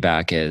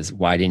feedback is,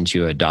 why didn't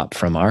you adopt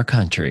from our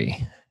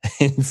country?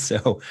 And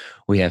so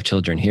we have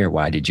children here.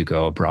 Why did you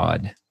go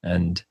abroad?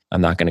 And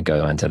I'm not going to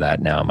go into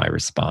that now, my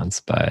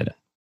response. But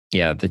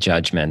yeah, the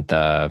judgment,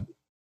 I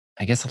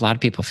guess a lot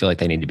of people feel like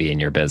they need to be in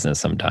your business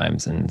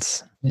sometimes. And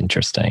it's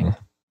interesting.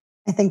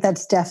 I think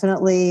that's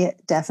definitely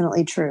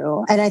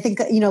true. And I think,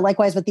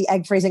 likewise with the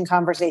egg freezing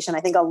conversation, I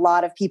think a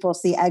lot of people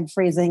see egg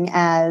freezing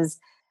as,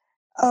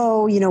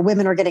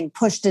 women are getting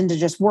pushed into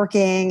just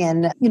working.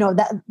 And,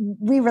 that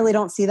we really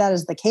don't see that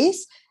as the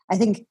case. I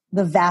think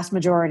the vast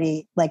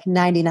majority, like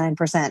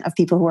 99% of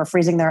people who are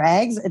freezing their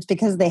eggs, it's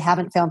because they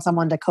haven't found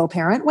someone to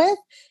co-parent with.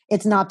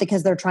 It's not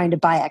because they're trying to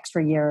buy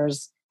extra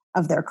years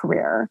of their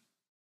career.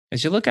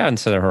 As you look out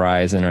into the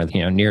horizon or,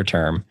 near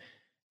term,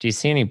 do you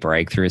see any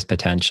breakthroughs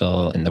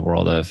potential in the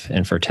world of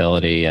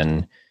infertility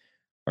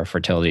or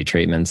fertility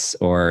treatments?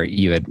 Or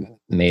you had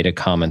made a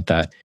comment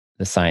that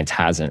the science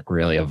hasn't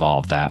really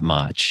evolved that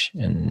much.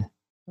 And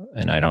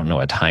And I don't know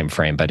a time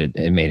frame, but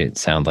it made it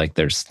sound like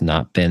there's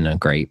not been a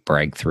great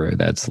breakthrough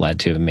that's led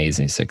to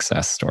amazing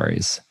success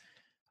stories.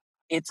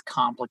 It's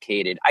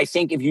complicated. I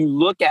think if you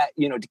look at,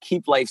 to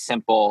keep life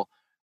simple,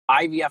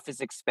 IVF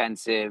is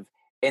expensive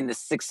and the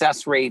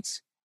success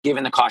rates,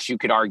 given the cost, you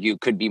could argue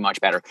could be much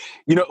better.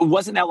 It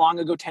wasn't that long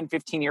ago, 10,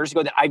 15 years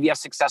ago, that IVF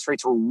success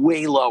rates were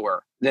way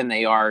lower than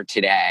they are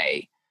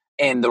today.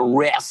 And the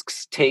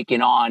risks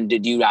taken on to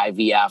do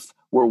IVF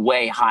were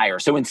way higher.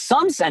 So in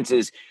some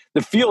senses,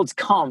 the field's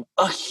come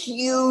a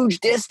huge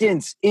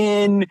distance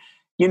in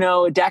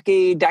a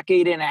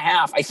decade and a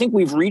half. I think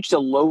we've reached a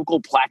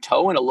local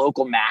plateau and a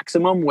local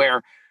maximum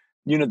where,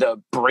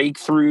 the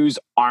breakthroughs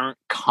aren't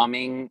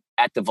coming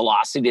at the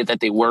velocity that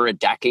they were a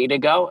decade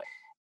ago.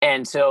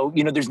 And so,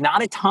 there's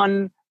not a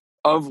ton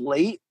of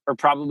late or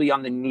probably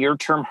on the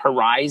near-term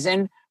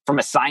horizon from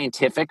a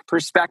scientific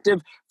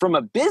perspective. From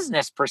a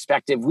business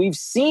perspective, we've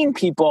seen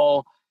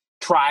people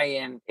try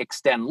and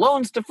extend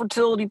loans to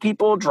fertility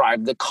people,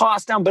 drive the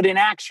cost down. But in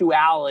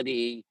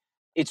actuality,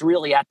 it's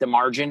really at the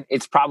margin.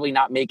 It's probably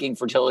not making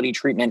fertility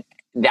treatment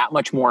that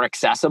much more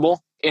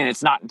accessible, and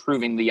it's not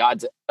improving the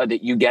odds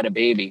that you get a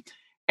baby.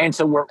 And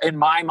so in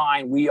my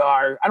mind,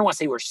 I don't want to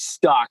say we're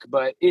stuck,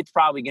 but it's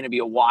probably going to be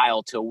a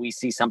while till we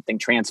see something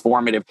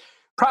transformative.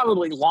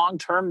 Probably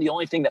long-term, the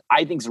only thing that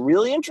I think is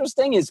really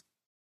interesting is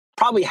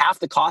probably half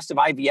the cost of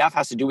IVF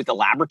has to do with the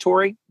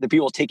laboratory, the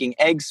people taking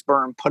eggs,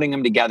 sperm, putting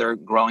them together,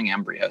 growing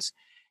embryos.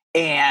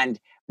 And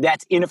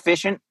that's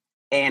inefficient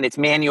and it's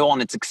manual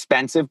and it's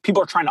expensive.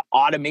 People are trying to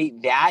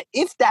automate that.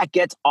 If that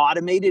gets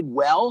automated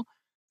well,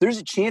 there's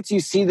a chance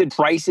you see the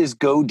prices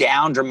go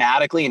down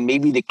dramatically and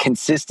maybe the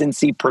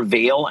consistency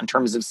prevail in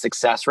terms of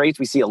success rates.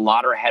 We see a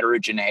lot of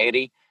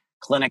heterogeneity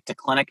clinic to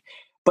clinic.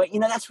 But,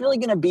 that's really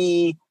going to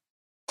be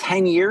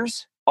 10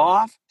 years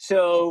off.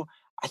 So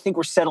I think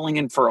we're settling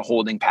in for a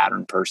holding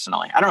pattern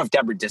personally. I don't know if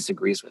Deborah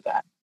disagrees with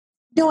that.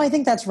 No, I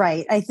think that's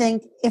right. I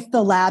think if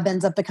the lab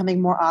ends up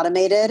becoming more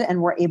automated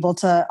and we're able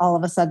to all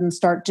of a sudden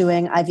start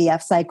doing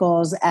IVF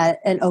cycles at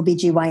an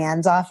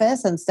OBGYN's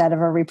office instead of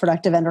a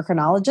reproductive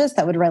endocrinologist,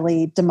 that would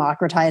really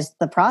democratize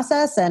the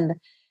process and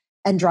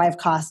drive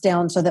costs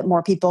down so that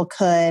more people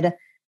could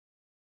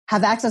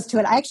have access to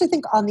it. I actually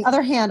think, on the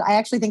other hand,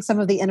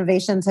 some of the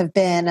innovations have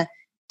been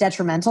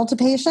detrimental to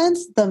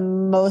patients. The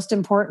most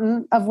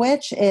important of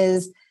which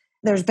is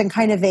there's been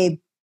kind of a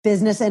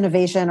business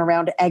innovation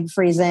around egg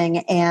freezing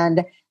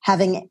and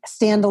having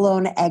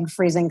standalone egg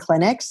freezing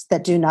clinics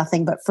that do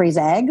nothing but freeze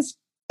eggs.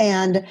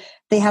 And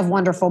they have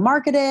wonderful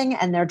marketing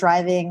and they're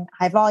driving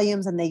high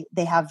volumes and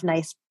they have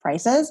nice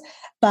prices,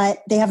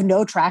 but they have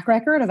no track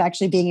record of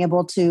actually being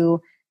able to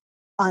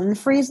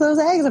unfreeze those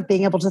eggs, of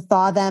being able to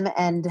thaw them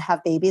and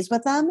have babies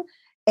with them.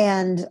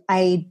 And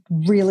I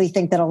really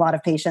think that a lot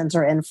of patients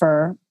are in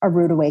for a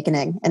rude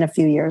awakening in a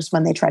few years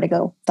when they try to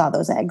go thaw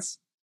those eggs.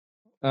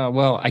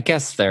 Well, I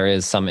guess there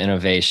is some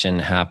innovation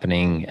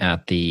happening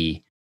at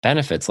the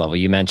benefits level.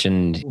 You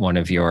mentioned one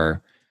of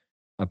your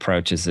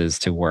approaches is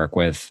to work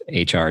with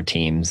HR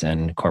teams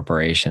and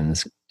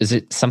corporations. Is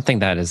it something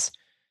that is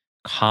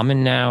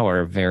common now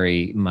or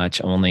very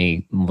much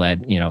only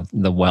led,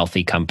 the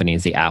wealthy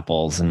companies, the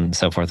Apples and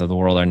so forth of the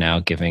world are now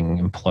giving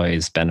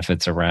employees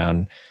benefits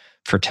around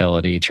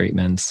fertility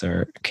treatments?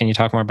 Or can you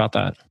talk more about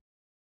that?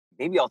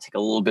 Maybe I'll take a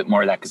little bit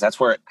more of that because that's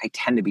where I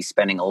tend to be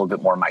spending a little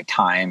bit more of my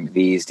time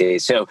these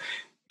days. So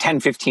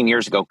 10, 15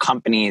 years ago,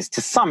 companies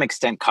to some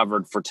extent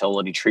covered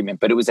fertility treatment,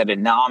 but it was at a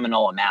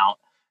nominal amount.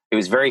 It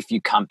was very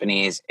few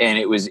companies and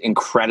it was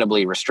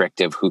incredibly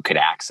restrictive who could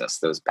access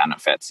those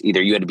benefits.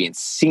 Either you had to be in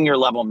senior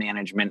level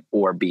management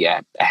or be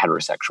a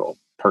heterosexual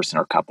person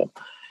or couple.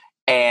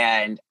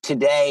 And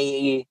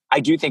today,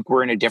 I do think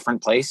we're in a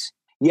different place.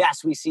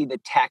 Yes, we see the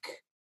tech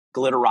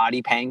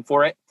glitterati paying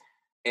for it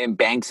in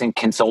banks and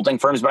consulting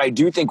firms, but I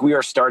do think we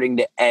are starting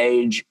to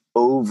edge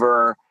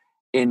over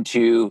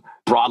into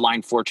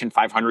broadline Fortune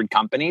 500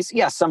 companies.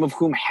 Yes, some of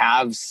whom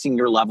have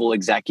senior level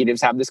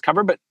executives have this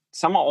covered, but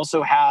some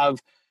also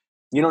have,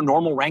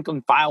 normal rank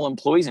and file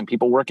employees and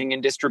people working in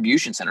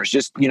distribution centers,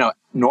 just,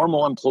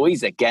 normal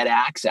employees that get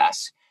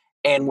access.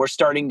 And we're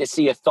starting to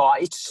see a thaw.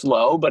 It's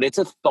slow, but it's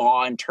a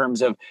thaw in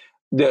terms of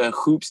the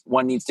hoops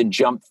one needs to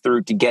jump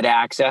through to get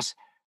access,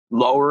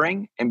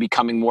 lowering and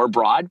becoming more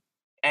broad.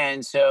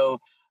 And so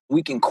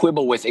we can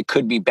quibble with it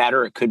could be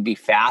better, it could be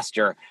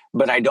faster,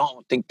 but I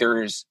don't think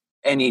there's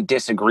any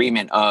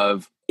disagreement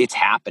of it's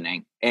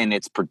happening and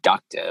it's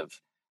productive.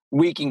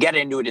 We can get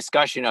into a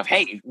discussion of,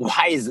 hey,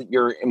 why is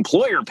your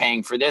employer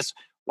paying for this?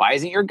 Why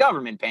isn't your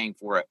government paying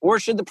for it? Or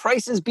should the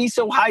prices be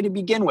so high to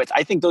begin with?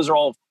 I think those are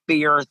all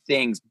fair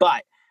things,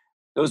 but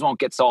those won't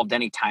get solved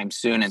anytime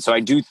soon. And so I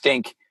do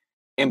think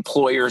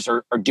employers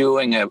are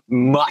doing a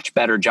much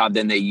better job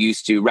than they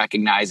used to,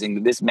 recognizing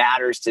that this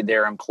matters to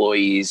their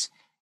employees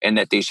and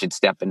that they should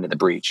step into the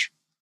breach.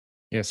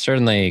 Yeah,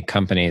 certainly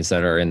companies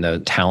that are in the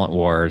talent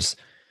wars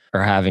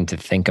are having to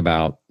think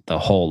about the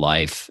whole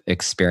life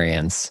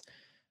experience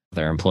of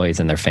their employees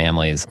and their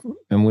families.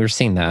 And we're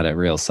seeing that at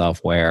Real Self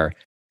where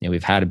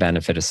we've had a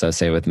benefit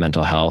associated with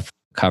mental health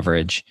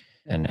coverage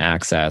and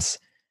access.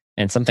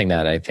 and something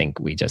that I think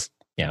we just,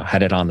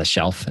 had it on the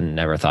shelf and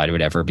never thought it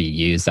would ever be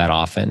used that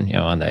often,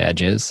 on the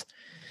edges.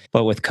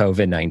 But with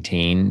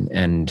COVID-19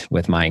 and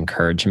with my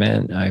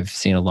encouragement, I've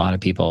seen a lot of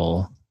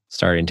people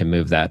starting to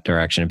move that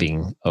direction of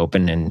being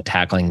open and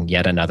tackling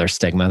yet another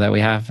stigma that we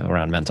have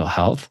around mental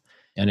health.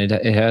 And it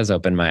has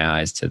opened my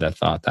eyes to the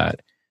thought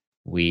that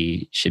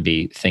we should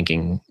be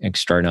thinking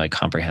extraordinarily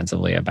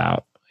comprehensively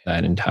about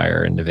that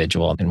entire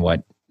individual and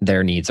what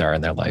their needs are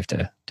in their life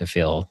to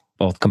feel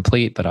both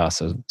complete, but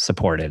also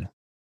supported.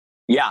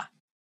 Yeah.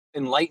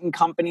 Enlightened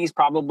companies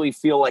probably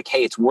feel like,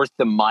 hey, it's worth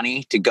the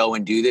money to go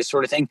and do this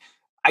sort of thing.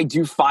 I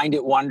do find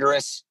it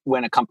wondrous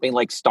when a company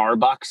like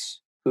Starbucks,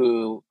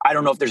 who I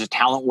don't know if there's a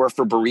talent war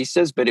for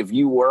baristas, but if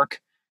you work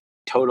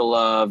total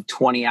of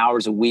 20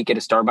 hours a week at a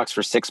Starbucks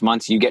for 6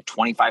 months, you get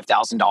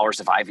 $25,000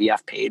 of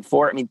IVF paid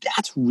for. I mean,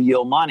 that's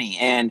real money.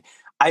 And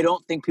I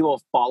don't think people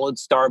have followed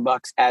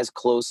Starbucks as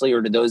closely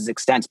or to those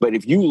extents. But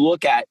if you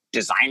look at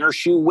Designer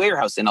Shoe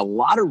Warehouse and a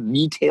lot of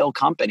retail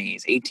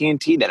companies,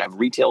 AT&T that have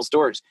retail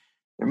stores,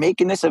 they're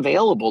making this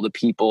available to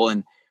people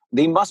and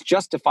they must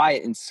justify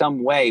it in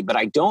some way. But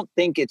I don't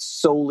think it's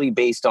solely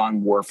based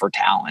on war for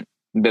talent.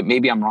 But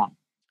maybe I'm wrong.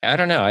 I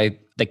don't know.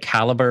 The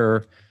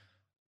caliber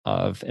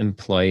of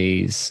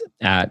employees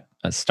at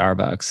a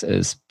Starbucks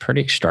is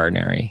pretty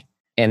extraordinary,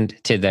 and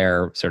to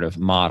their sort of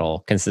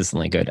model,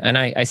 consistently good. And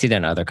I see that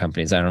in other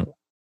companies.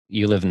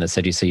 You live in the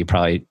city, so you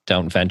probably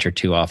don't venture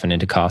too often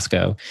into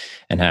Costco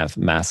and have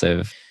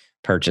massive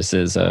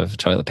purchases of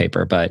toilet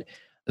paper. But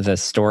the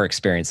store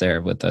experience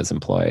there with those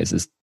employees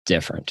is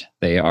different.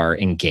 They are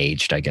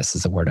engaged, I guess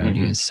is the word I would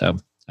use. So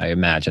I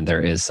imagine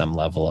there is some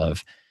level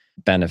of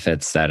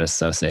benefits that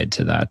associated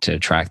to that to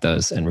attract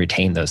those and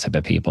retain those type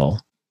of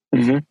people.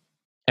 Mm-hmm.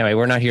 Anyway,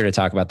 we're not here to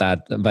talk about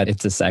that, but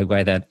it's a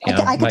segue that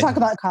I could talk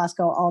about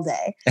Costco all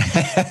day.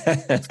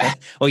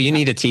 Well, you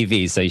need a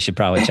TV, so you should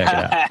probably check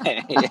Yeah.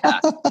 it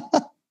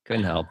out.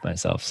 Couldn't help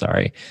myself.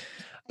 Sorry.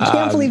 I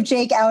can't believe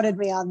Jake outed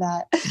me on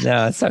that.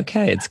 No, it's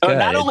okay. It's good.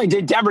 Not only is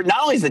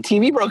the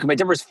TV broken, but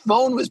Deborah's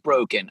phone was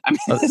broken. I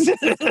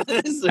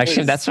mean,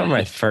 actually, that's what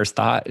my first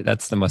thought.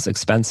 That's the most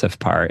expensive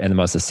part and the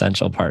most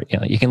essential part.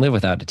 You can live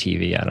without a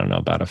TV. I don't know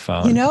about a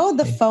phone.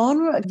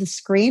 The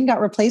screen got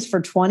replaced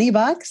for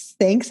 $20.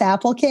 Thanks,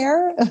 Apple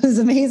Care. It was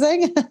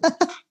amazing.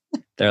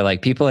 They're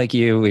like, people like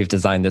you, we've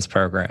designed this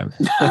program.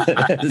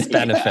 This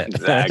benefit.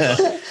 Yeah,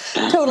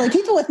 exactly. Totally.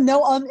 People with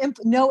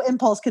no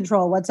impulse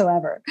control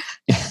whatsoever.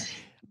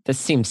 This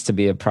seems to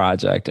be a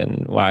project,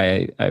 and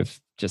why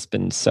I've just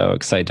been so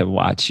excited to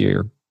watch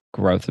your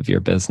growth of your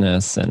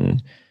business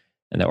and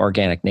the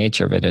organic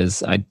nature of it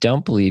is I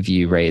don't believe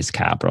you raised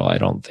capital. I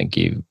don't think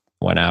you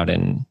went out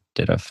and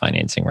did a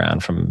financing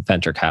round from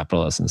venture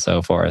capitalists and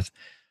so forth.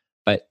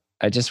 But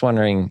I'm just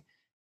wondering,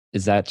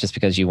 is that just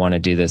because you want to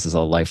do this as a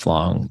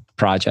lifelong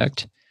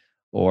project?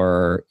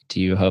 Or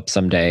do you hope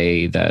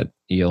someday that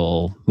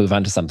you'll move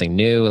on to something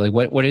new?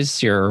 Like what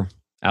is your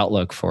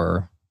outlook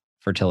for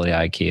Fertility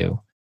IQ?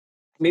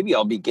 Maybe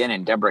I'll begin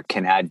and Deborah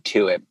can add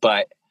to it.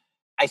 But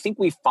I think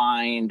we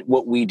find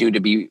what we do to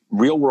be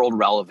real world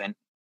relevant,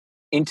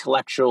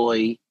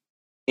 intellectually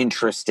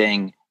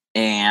interesting,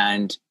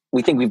 and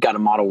we think we've got a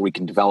model where we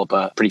can develop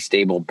a pretty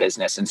stable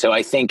business. And so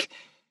I think,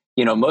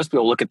 most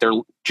people look at their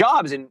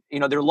jobs and,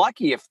 they're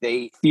lucky if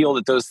they feel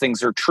that those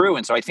things are true.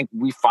 And so I think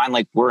we find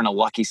like we're in a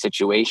lucky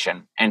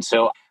situation. And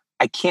so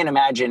I can't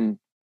imagine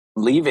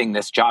leaving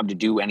this job to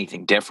do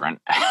anything different.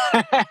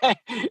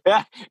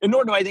 Yeah, and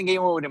nor do I think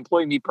anyone would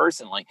employ me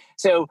personally.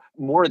 So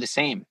more of the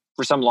same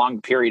for some long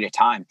period of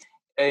time.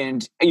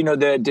 And,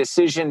 the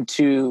decision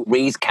to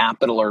raise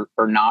capital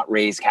or not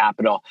raise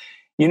capital,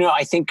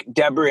 I think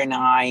Deborah and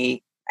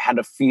I had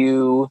a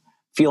few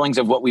feelings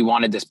of what we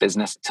wanted this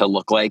business to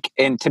look like.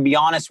 And to be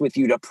honest with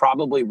you, to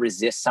probably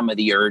resist some of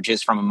the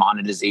urges from a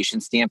monetization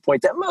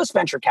standpoint that most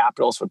venture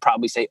capitalists would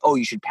probably say, oh,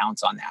 you should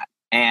pounce on that.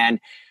 And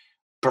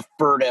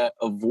prefer to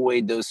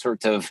avoid those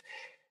sorts of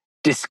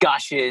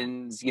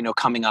discussions,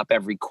 coming up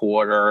every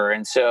quarter.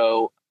 And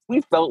so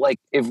we felt like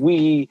if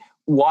we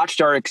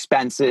watched our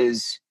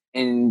expenses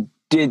and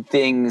did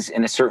things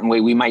in a certain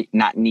way, we might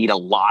not need a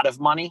lot of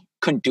money,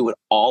 couldn't do it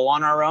all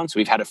on our own. So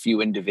we've had a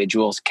few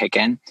individuals kick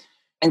in.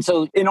 And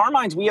so in our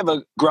minds, we have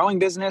a growing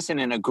business and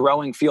in a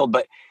growing field,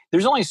 but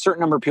there's only a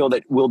certain number of people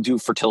that will do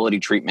fertility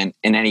treatment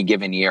in any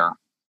given year.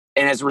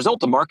 And as a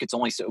result, the market's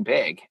only so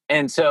big.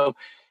 And so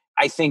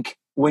I think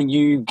when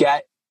you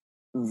get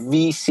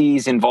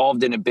VCs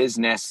involved in a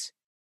business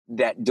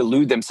that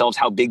delude themselves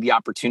how big the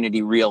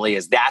opportunity really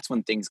is, that's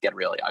when things get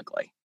really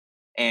ugly.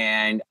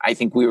 And I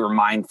think we were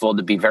mindful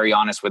to be very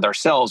honest with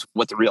ourselves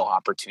what the real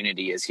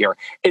opportunity is here,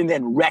 and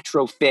then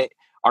retrofit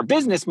our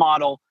business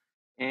model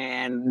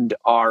and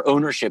our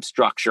ownership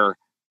structure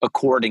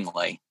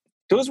accordingly.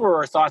 Those were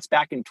our thoughts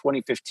back in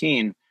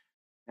 2015.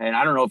 And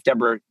I don't know if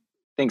Deborah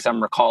thinks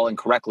I'm recalling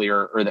correctly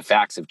or the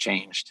facts have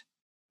changed.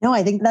 No,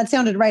 I think that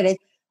sounded right.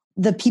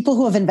 The people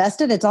who have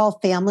invested, it's all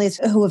families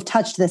who have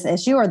touched this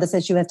issue or this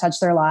issue has touched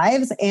their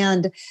lives.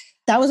 And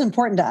that was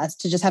important to us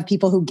to just have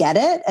people who get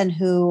it and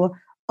who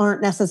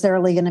aren't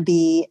necessarily going to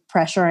be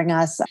pressuring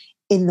us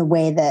in the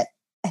way that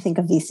I think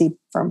a VC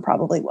firm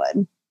probably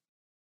would.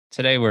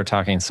 Today, we're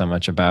talking so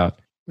much about,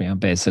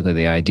 basically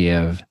the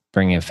idea of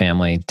bringing a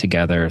family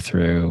together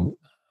through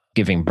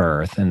giving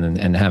birth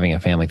and having a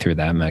family through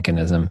that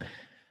mechanism.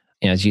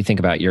 As you think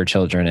about your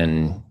children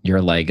and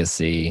your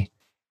legacy,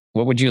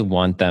 what would you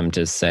want them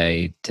to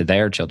say to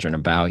their children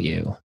about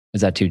you?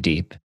 Is that too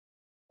deep?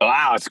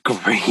 Wow, it's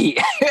great.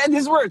 And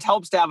this is where it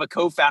helps to have a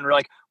co-founder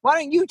like, why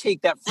don't you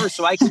take that first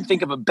so I can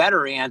think of a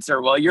better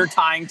answer while you're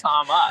tying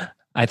Tom up?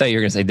 I thought you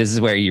were going to say, this is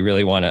where you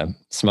really want to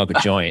smoke a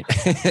joint.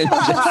 Hey,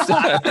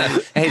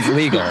 it's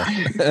legal.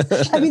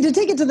 I mean, to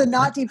take it to the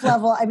not deep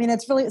level, I mean,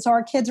 it's really, so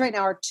our kids right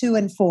now are 2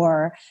 and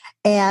 4.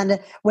 And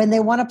when they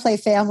want to play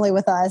family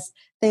with us,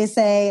 they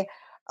say,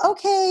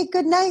 okay,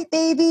 good night,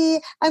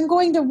 baby. I'm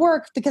going to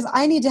work because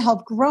I need to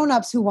help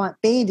grownups who want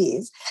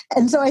babies.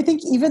 And so I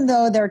think even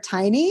though they're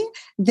tiny,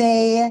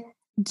 they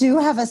do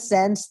have a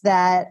sense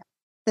that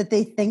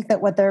they think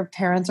that what their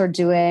parents are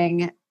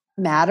doing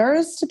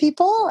matters to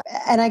people.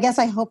 And I guess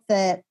I hope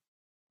that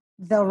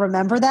they'll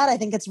remember that. I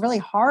think it's really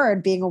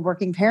hard being a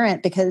working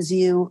parent because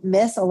you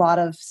miss a lot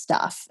of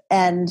stuff.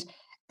 And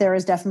there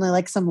is definitely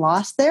like some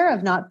loss there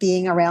of not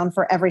being around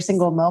for every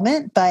single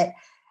moment. But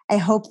I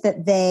hope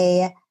that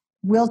they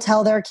will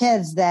tell their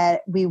kids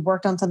that we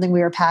worked on something we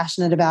were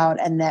passionate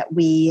about and that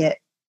we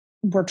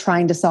were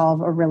trying to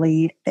solve a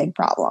really big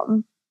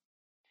problem.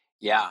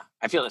 Yeah,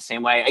 I feel the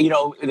same way.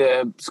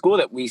 The school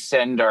that we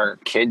send our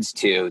kids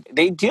to,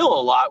 they deal a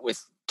lot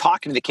with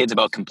talking to the kids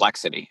about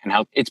complexity and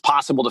how it's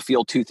possible to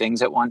feel 2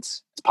 things at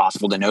once. It's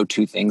possible to know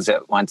 2 things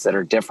at once that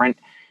are different.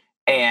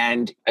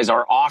 And as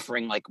our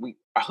offering,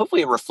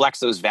 hopefully it reflects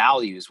those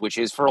values, which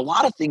is for a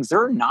lot of things,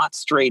 there are not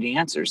straight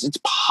answers. It's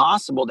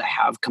possible to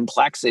have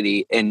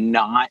complexity and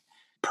not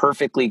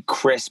perfectly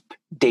crisp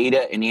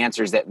data and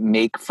answers that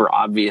make for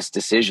obvious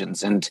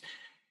decisions. And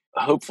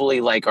hopefully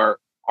our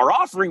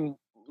offering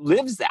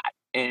lives that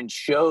and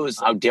shows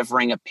how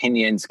differing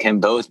opinions can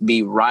both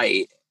be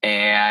right.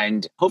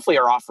 And hopefully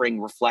our offering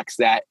reflects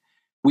that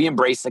we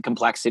embrace the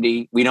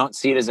complexity. We don't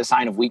see it as a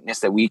sign of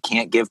weakness that we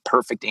can't give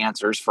perfect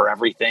answers for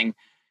everything.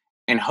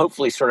 And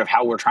hopefully sort of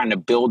how we're trying to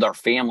build our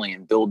family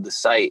and build the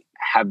site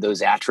have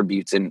those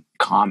attributes in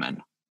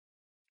common.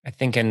 I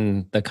think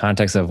in the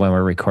context of when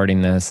we're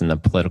recording this and the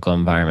political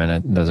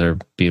environment, those are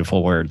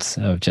beautiful words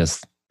of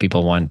just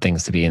people want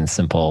things to be in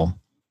simple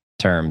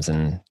terms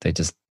and they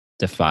just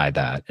defy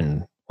that.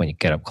 And when you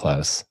get up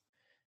close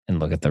and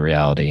look at the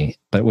reality,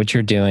 but what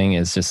you're doing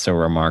is just so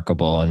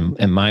remarkable. And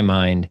in my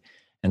mind,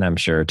 and I'm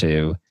sure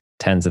to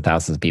tens of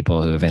thousands of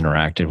people who have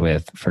interacted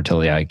with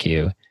Fertility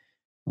IQ,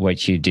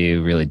 what you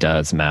do really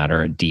does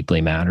matter. It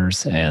deeply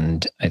matters.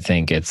 And I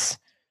think it's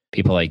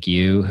people like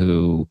you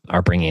who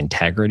are bringing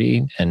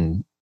integrity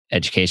and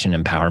education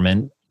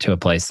empowerment to a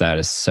place that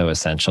is so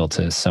essential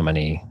to so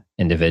many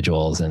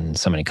individuals and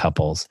so many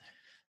couples.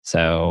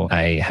 So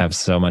I have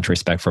so much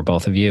respect for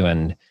both of you,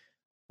 and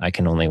I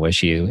can only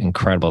wish you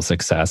incredible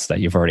success that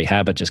you've already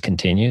had, but just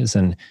continues.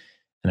 And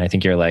I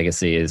think your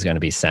legacy is going to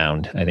be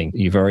sound. I think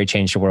you've already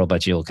changed the world,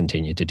 but you'll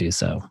continue to do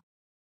so.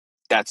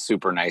 That's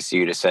super nice of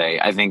you to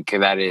say. I think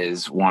that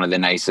is one of the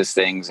nicest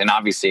things. And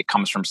obviously it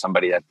comes from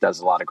somebody that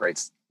does a lot of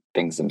great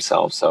things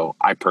themselves. So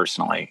I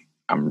personally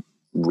am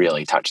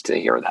really touched to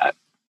hear that.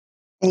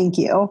 Thank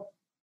you.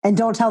 And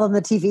don't tell them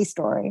the TV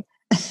story.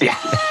 Yeah.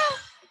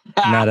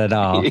 Not at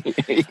all.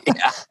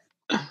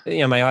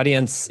 Yeah. My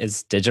audience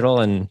is digital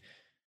and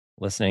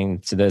listening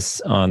to this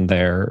on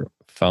their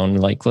phone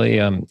likely.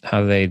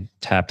 How do they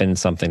tap in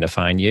something to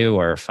find you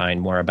or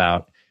find more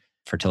about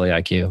Fertility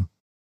IQ?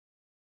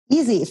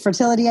 Easy,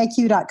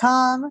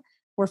 fertilityiq.com.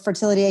 We're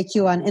Fertility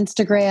IQ on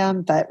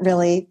Instagram, but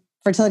really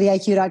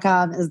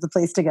fertilityiq.com is the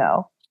place to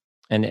go.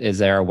 And is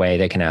there a way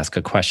they can ask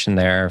a question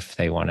there if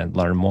they want to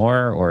learn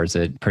more, or is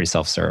it pretty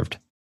self-served?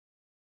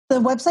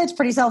 The website's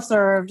pretty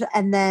self-served,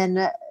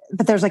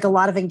 but there's a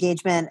lot of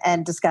engagement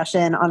and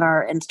discussion on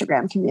our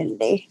Instagram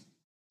community.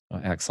 Oh,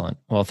 excellent.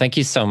 Well, thank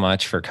you so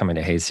much for coming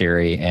to Hey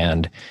Siri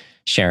and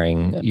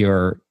sharing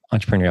your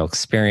entrepreneurial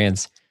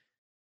experience.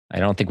 I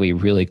don't think we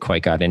really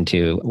quite got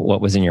into what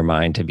was in your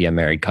mind to be a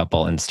married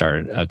couple and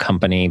start a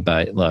company.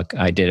 But look,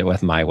 I did it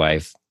with my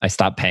wife. I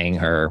stopped paying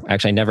her.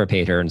 Actually, I never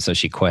paid her. And so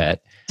she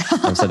quit.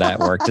 And so that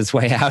worked its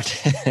way out.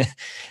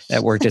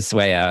 That worked its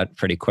way out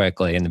pretty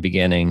quickly in the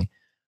beginning.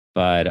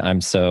 But I'm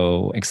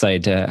so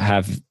excited to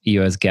have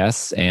you as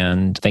guests.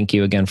 And thank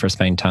you again for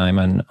spending time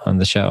on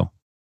the show.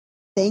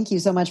 Thank you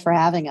so much for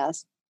having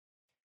us.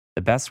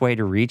 The best way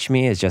to reach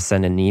me is just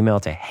send an email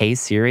to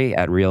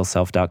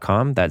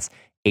heysiri@realself.com. That's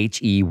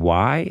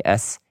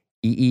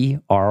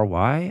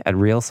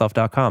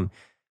HEYSEERY@realself.com.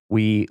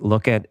 We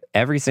look at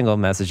every single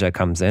message that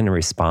comes in and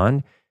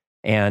respond.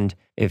 And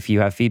if you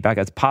have feedback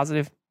that's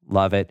positive,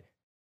 love it.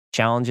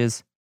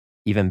 Challenges,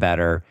 even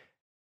better.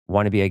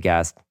 Want to be a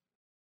guest,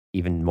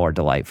 even more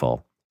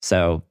delightful.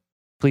 So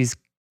please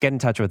get in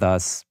touch with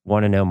us.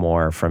 Want to know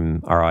more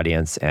from our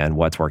audience and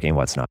what's working,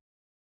 what's not.